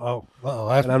quasi-disturbing. Uh-oh.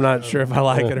 And I'm not sure if I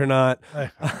like it or not.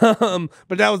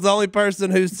 But that was the only person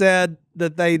who said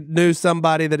that they knew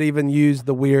somebody that even used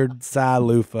the weird Si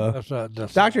loofah. That's right.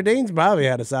 That's Dr. Dean's probably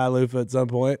had a Si loofah at some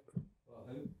point.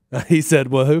 He said,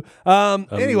 woohoo.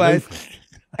 Anyways,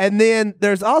 and then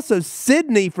there's also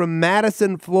Sydney from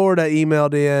Madison, Florida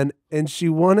emailed in, and she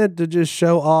wanted to just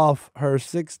show off her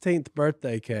 16th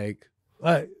birthday cake.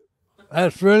 Hey,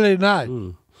 that's really nice.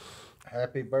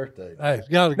 Happy birthday. Hey, it's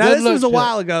got a Now, good this look was a to it.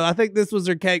 while ago. I think this was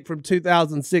her cake from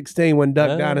 2016 when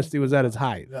Duck Dynasty was at its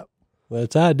height. Well,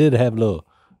 I did have a little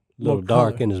More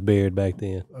dark color. in his beard back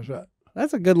then. That's right.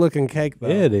 That's a good-looking cake, though.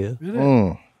 Yeah, it is.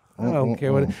 I don't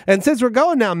care what. And since we're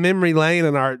going down memory lane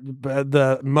and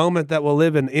the moment that will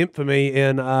live in infamy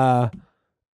in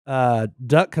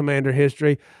Duck Commander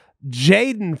history,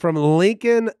 Jaden from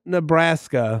Lincoln,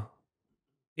 Nebraska,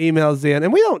 emails in,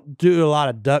 and we don't do a lot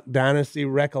of Duck Dynasty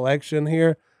recollection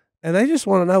here, and they just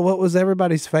want to know what was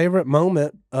everybody's favorite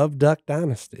moment of Duck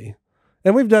Dynasty.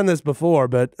 And we've done this before,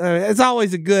 but it's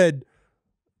always a good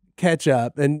catch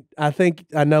up, and I think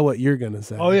I know what you're going to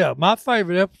say. Oh, yeah. My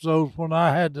favorite episode was when I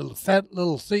had the fat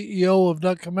little CEO of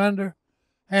Duck Commander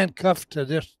handcuffed to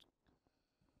this.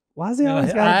 Why is he You know,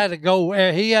 always I got? had to go.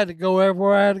 He had to go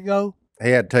everywhere I had to go. He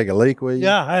had to take a leak with you.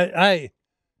 Yeah. Hey,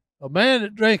 a man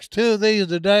that drinks 2 of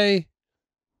these a day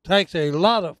takes a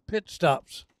lot of pit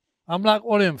stops. I'm like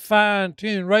one of them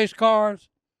fine-tuned race cars.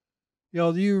 You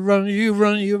know, you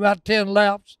run about 10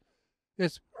 laps.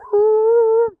 It's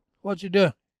what you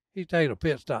doing? He's taking a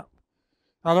pit stop.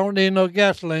 I don't need no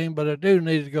gasoline, but I do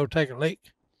need to go take a leak.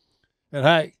 And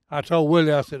hey, I told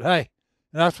Willie, I said, hey,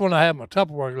 and that's when I had my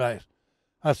Tupperware glass.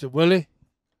 I said, Willie,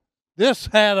 this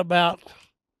had about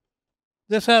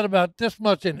this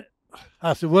much in it.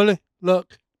 I said, Willie,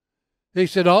 look. He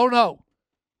said, oh no.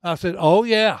 I said, oh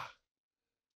yeah.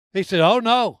 He said, oh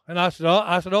no. And I said,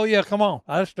 oh yeah, come on.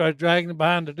 I started dragging him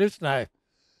behind the deuce knife.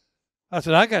 I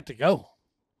said, I got to go.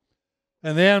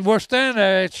 And then we're standing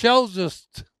there. It shows us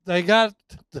they got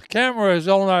the camera is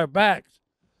on our backs.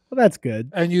 Well, that's good.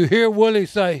 And you hear Willie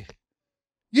say,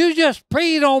 you just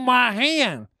peed on my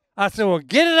hand. I said, well,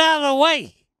 get it out of the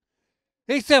way.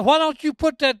 He said, why don't you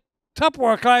put that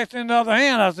Tupperware glass in the other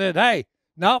hand? I said, hey,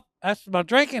 nope, that's my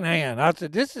drinking hand. I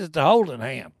said, this is the holding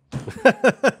hand.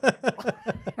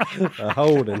 A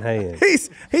holding hand.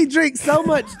 He drinks so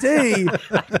much tea.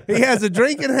 He has a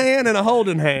drinking hand and a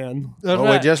holding hand. That's Well, we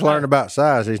right. just learned about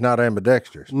size. He's not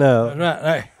ambidextrous. No. That's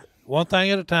right. Hey, one thing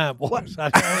at a time, boys. No,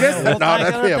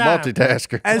 that'd be a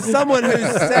multitasker. As someone who's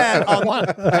sat on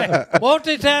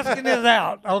Multitasking is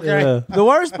out. Okay. Yeah. the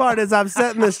worst part is I've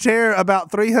sat in this chair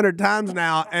about 300 times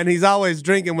now, and he's always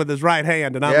drinking with his right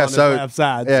hand, and I'm on his left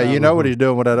side. Yeah, so. you know what he's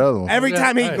doing with that other one. Every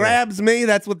time he Hey. grabs me,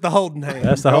 that's with the holding hand.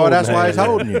 That's the Oh, holding that's why hand. he's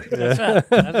holding you. That's right.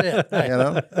 That's it. Hey. You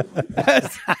know,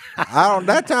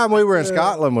 that time we were in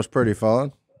Scotland was pretty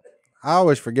fun. I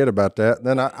always forget about that.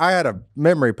 Then I had a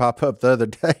memory pop up the other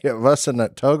day of us in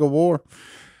that tug of war.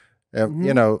 And,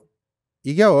 you know,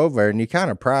 you go over there and you're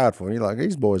kind of prideful. You're like,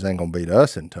 these boys ain't gonna beat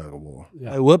us in tug of war.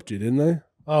 They whooped you, didn't they?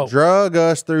 Oh, Drug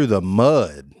us through the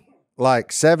mud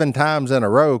like 7 times in a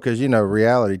row because, you know,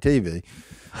 reality TV.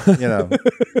 You know,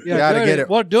 yeah, gotta do get it.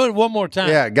 What? Do it one more time.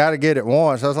 Yeah, got to get it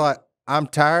once. I was like, I'm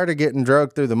tired of getting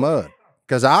drugged through the mud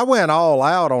because I went all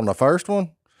out on the first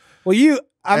one Well,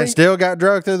 and still got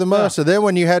drugged through the mud. So then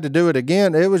when you had to do it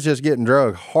again, it was just getting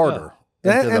drugged harder.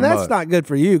 into the and that's mud. not good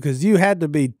for you because you had to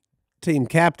be team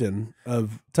captain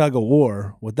of tug of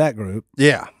war with that group.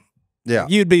 Yeah. Yeah.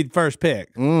 You'd be first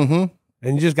pick, Mm-hmm.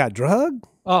 and you just got drugged.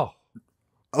 Oh,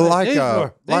 Like these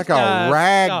a guys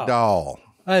rag stop. doll.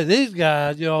 hey, these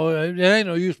guys, you know, it ain't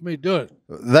no use me doing it.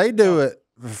 They do it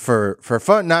for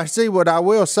fun. Now, see what I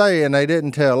will say, and they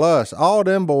didn't tell us. All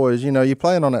them boys, you know, you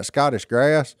playing on that Scottish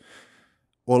grass.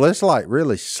 Well, it's like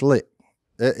really slick.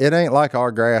 It ain't like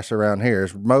our grass around here.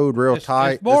 It's mowed real It's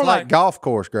tight. It's, more like like- golf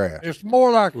course grass. It's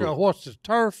more like what's the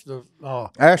turf, the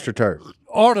AstroTurf.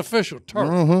 artificial turf.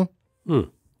 Mm-hmm.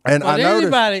 And I But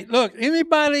noticed.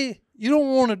 anybody, you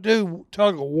don't want to do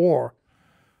tug of war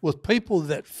with people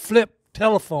that flip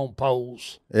telephone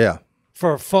poles Yeah.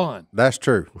 for fun. That's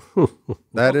true.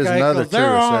 That is Okay, another 'cause true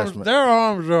assessment. Their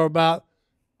arms are about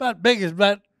big as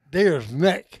that deer's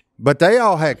neck. But they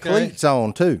all had Okay. cleats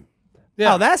on too.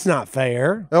 Yeah. Oh, that's not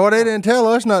fair. Oh, they didn't tell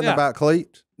us nothing Yeah. about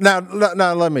cleats. Now,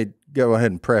 let me go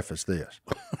ahead and preface this.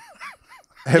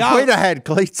 If Y'all- we'd have had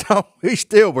cleats on, we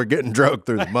still were getting drugged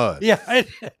through the mud. Yeah.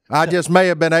 I just may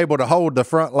have been able to hold the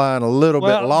front line a little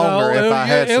bit longer if I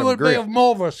had it some would grip. be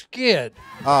more of a skid.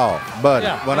 Oh, buddy.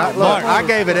 Yeah. When I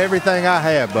gave it everything I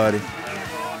had, buddy.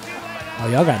 Oh,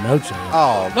 y'all got no chance.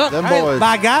 Oh, Look, them hey, boys.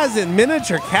 By guys in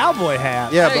miniature cowboy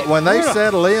hats. Yeah, Hey, but when they we're-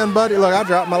 settle in, buddy, look, I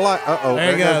dropped my light. Uh-oh,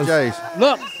 There there he goes Jace.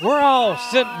 Look, we're all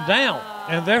sitting down,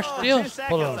 and they're still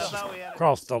pulling us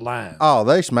across the line. Oh,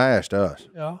 they smashed us.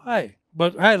 Yeah, hey,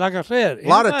 but hey, like I said, A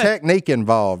lot of anybody- technique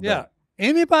involved. Yeah,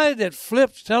 anybody that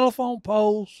flips telephone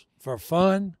poles for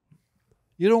fun,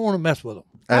 you don't want to mess with them.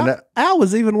 And, Al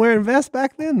was even wearing vests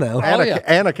back then, though. and, Oh, a, yeah.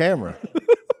 and a camera.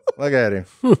 Look at him.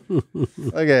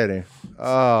 Look at him.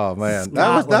 Oh, man.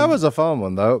 That was a fun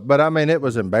one, though. But, I mean, it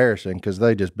was embarrassing because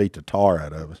they just beat the tar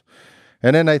out of us.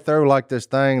 And then they throw like this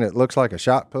thing that looks like a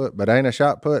shot put, but ain't a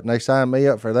shot put, and they signed me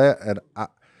up for that. And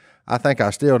I think I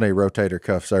still need rotator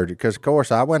cuff surgery because, of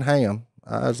course, I went ham.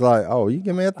 I was like, oh, you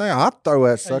give me a thing? I'll throw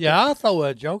that sucker. Yeah, I'll throw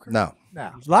a joker. No. No.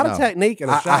 There's a lot of No. technique in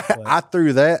a shot put. I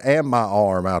threw that and my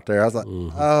arm out there. I was like,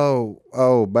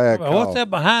 oh, bad Well, call. what's that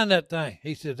behind that thing?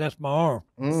 He said, that's my arm.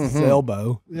 It's his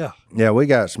elbow. Yeah. Yeah, we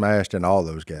got smashed in all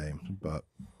those games. But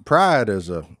pride is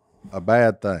a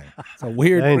bad thing. It's a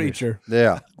weird Dangerous. creature.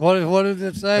 Yeah. What did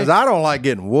it say? Because I don't like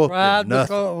getting whooped Pride in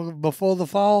nothing. before the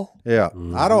fall? Yeah.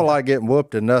 I don't like getting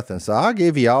whooped in nothing. So I'll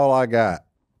give you all I got.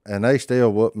 And they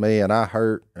still whoop me and I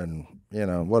hurt and,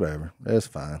 whatever. It's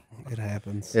fine. It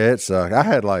happens. Yeah, it sucked. I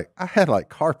had like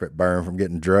carpet burn from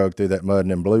getting drugged through that mud in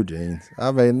them blue jeans.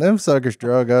 I mean, them suckers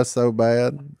drug us so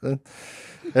bad. And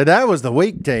that was the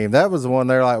weak team. That was the one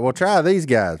they're like, well, try these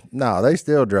guys. No, they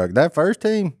still drug. That first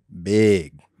team,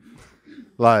 big.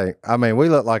 Like, I mean, we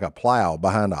looked like a plow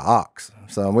behind an ox.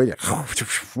 So we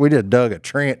just dug a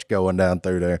trench going down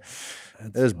through there.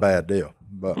 It was a bad deal.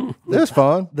 But it was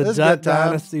fun. The It was a Duck good time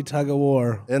Dynasty tug of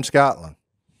war. in Scotland.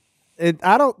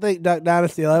 I don't think Duck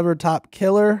Dynasty will ever top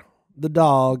Killer the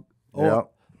dog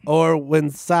or when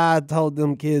Si told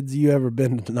them kids, you ever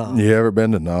been to Nam? You ever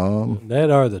been to Nam?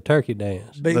 That or the turkey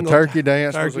dance. The turkey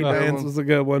dance was a Turkey good dance one. was a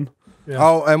good one.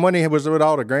 Oh, and when he was with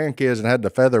all the grandkids and had the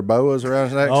feather boas around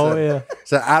his neck. Oh, so, yeah.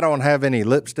 So I don't have any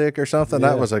lipstick or something.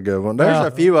 That was a good one. There's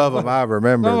a few of them I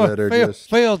remember that are just.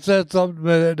 Phil said something to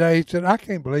me that day. He said, I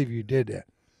can't believe you did that.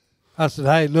 I said,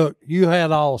 hey, look, you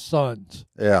had all sons.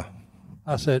 Yeah.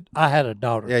 I said, I had a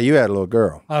daughter. Yeah, you had a little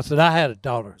girl. I said, I had a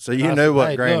daughter. So you I knew said,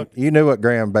 what hey, look, you knew what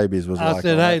grandbabies was like. I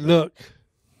said, on hey, that. look,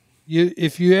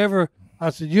 if you ever, I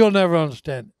said, you'll never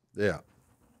understand it. Yeah.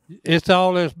 It's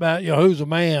all this about, who's a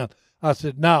man. I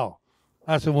said, no.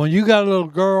 I said, when you got a little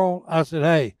girl, I said,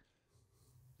 hey,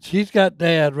 she's got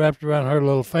dad wrapped around her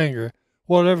little finger.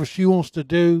 Whatever she wants to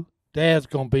do, dad's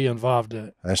going to be involved in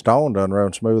it. And Stone done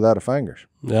run smooth out of fingers.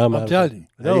 Yeah, I'm telling you.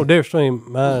 The only difference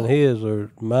between mine and his,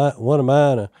 or one of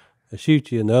mine will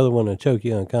shoot you, and the other one will choke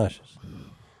you unconscious.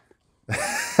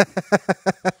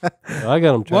 I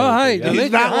got them trained. Well, hey, pretty good.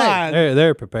 he's not lying.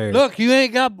 They're prepared. Look, you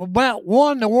ain't got about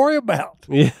one to worry about.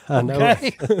 Yeah, I know.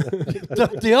 Okay.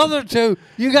 the other two,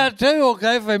 you got two.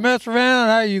 Okay, if they mess around,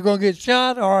 hey, you're gonna get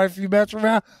shot, or if you mess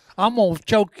around, I'm gonna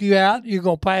choke you out. You're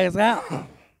gonna pass out.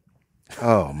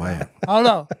 Oh man. I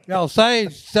don't know.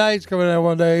 Sage coming out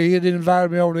one day. He had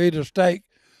invited me over to eat a steak.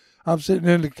 I'm sitting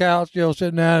in the couch,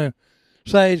 sitting down, and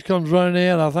Sage comes running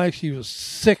in. I think she was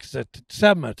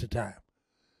 7 at the time.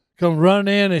 Comes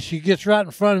running in, and she gets right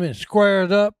in front of me and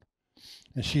squares up,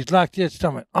 and she's like this,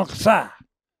 telling me, Uncle Si.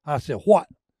 I said, what?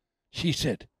 She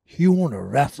said, you want to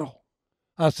wrestle?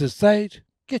 I said, Sage,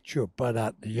 get your butt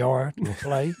out in the yard and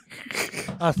play.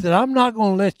 I said, I'm not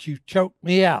going to let you choke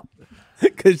me out.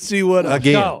 Because she would have.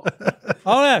 Again. So,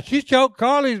 oh, yeah, she choked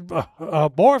Carly's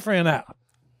boyfriend out.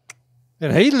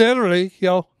 And he literally,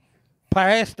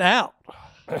 passed out.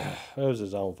 That was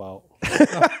his own fault.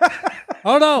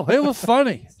 Oh, no, it was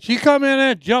funny. She come in there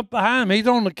and jumped behind him. He's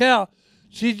on the couch.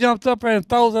 She jumped up there and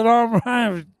throws that arm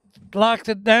around him, locked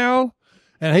it down,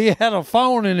 and he had a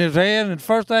phone in his hand, and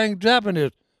first thing dropping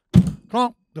is,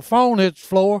 clunk, the phone hits the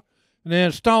floor, and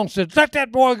then Stone said, let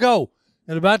that boy go.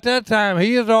 And about that time,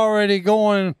 he is already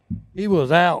going, he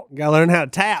was out. Got to learn how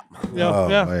to tap. Oh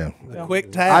yeah. man. A quick I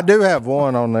tap. do have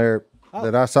one on there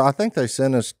that I saw. I think they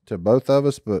sent us to both of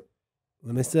us, but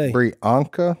Let me see.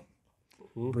 Brianka.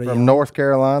 from North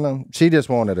Carolina. She just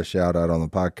wanted a shout out on the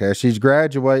podcast. She's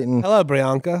graduating Hello,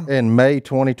 Brianka. in May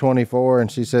 2024, and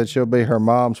she said she'll be her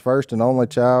mom's first and only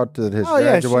child that has Oh,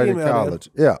 yeah, she graduated emailed college.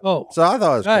 Yeah. Oh. So I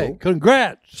thought it was Hey, cool.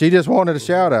 congrats. She just wanted a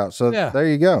shout out. So Yeah. there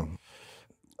you go.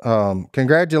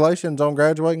 Congratulations on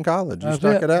graduating college. You That's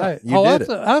stuck it out. Hey, You did it.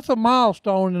 that's a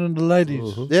milestone in the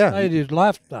ladies' Yeah. ladies'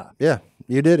 lifestyle. Yeah,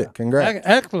 you did it. Congrats.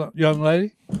 Excellent, young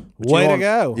lady. Way to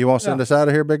go. You want to send us out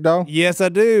of here, big dog? Yes, I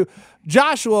do.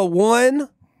 Joshua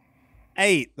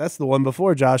 1:8. That's the one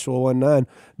before Joshua 1:9.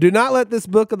 Do not let this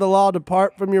book of the law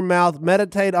depart from your mouth.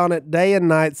 Meditate on it day and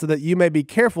night so that you may be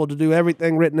careful to do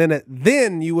everything written in it.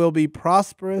 Then you will be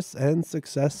prosperous and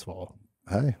successful.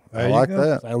 Hey, I like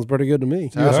that. Sounds pretty good to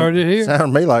me. You heard it here.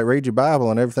 Sound to me like read your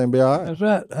Bible and everything be all right. That's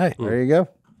right. Hey. There you go.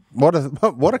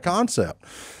 What a concept.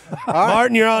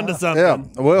 Martin, you're on to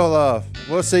something. Yeah.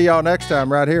 We'll see y'all next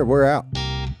time right here. We're out.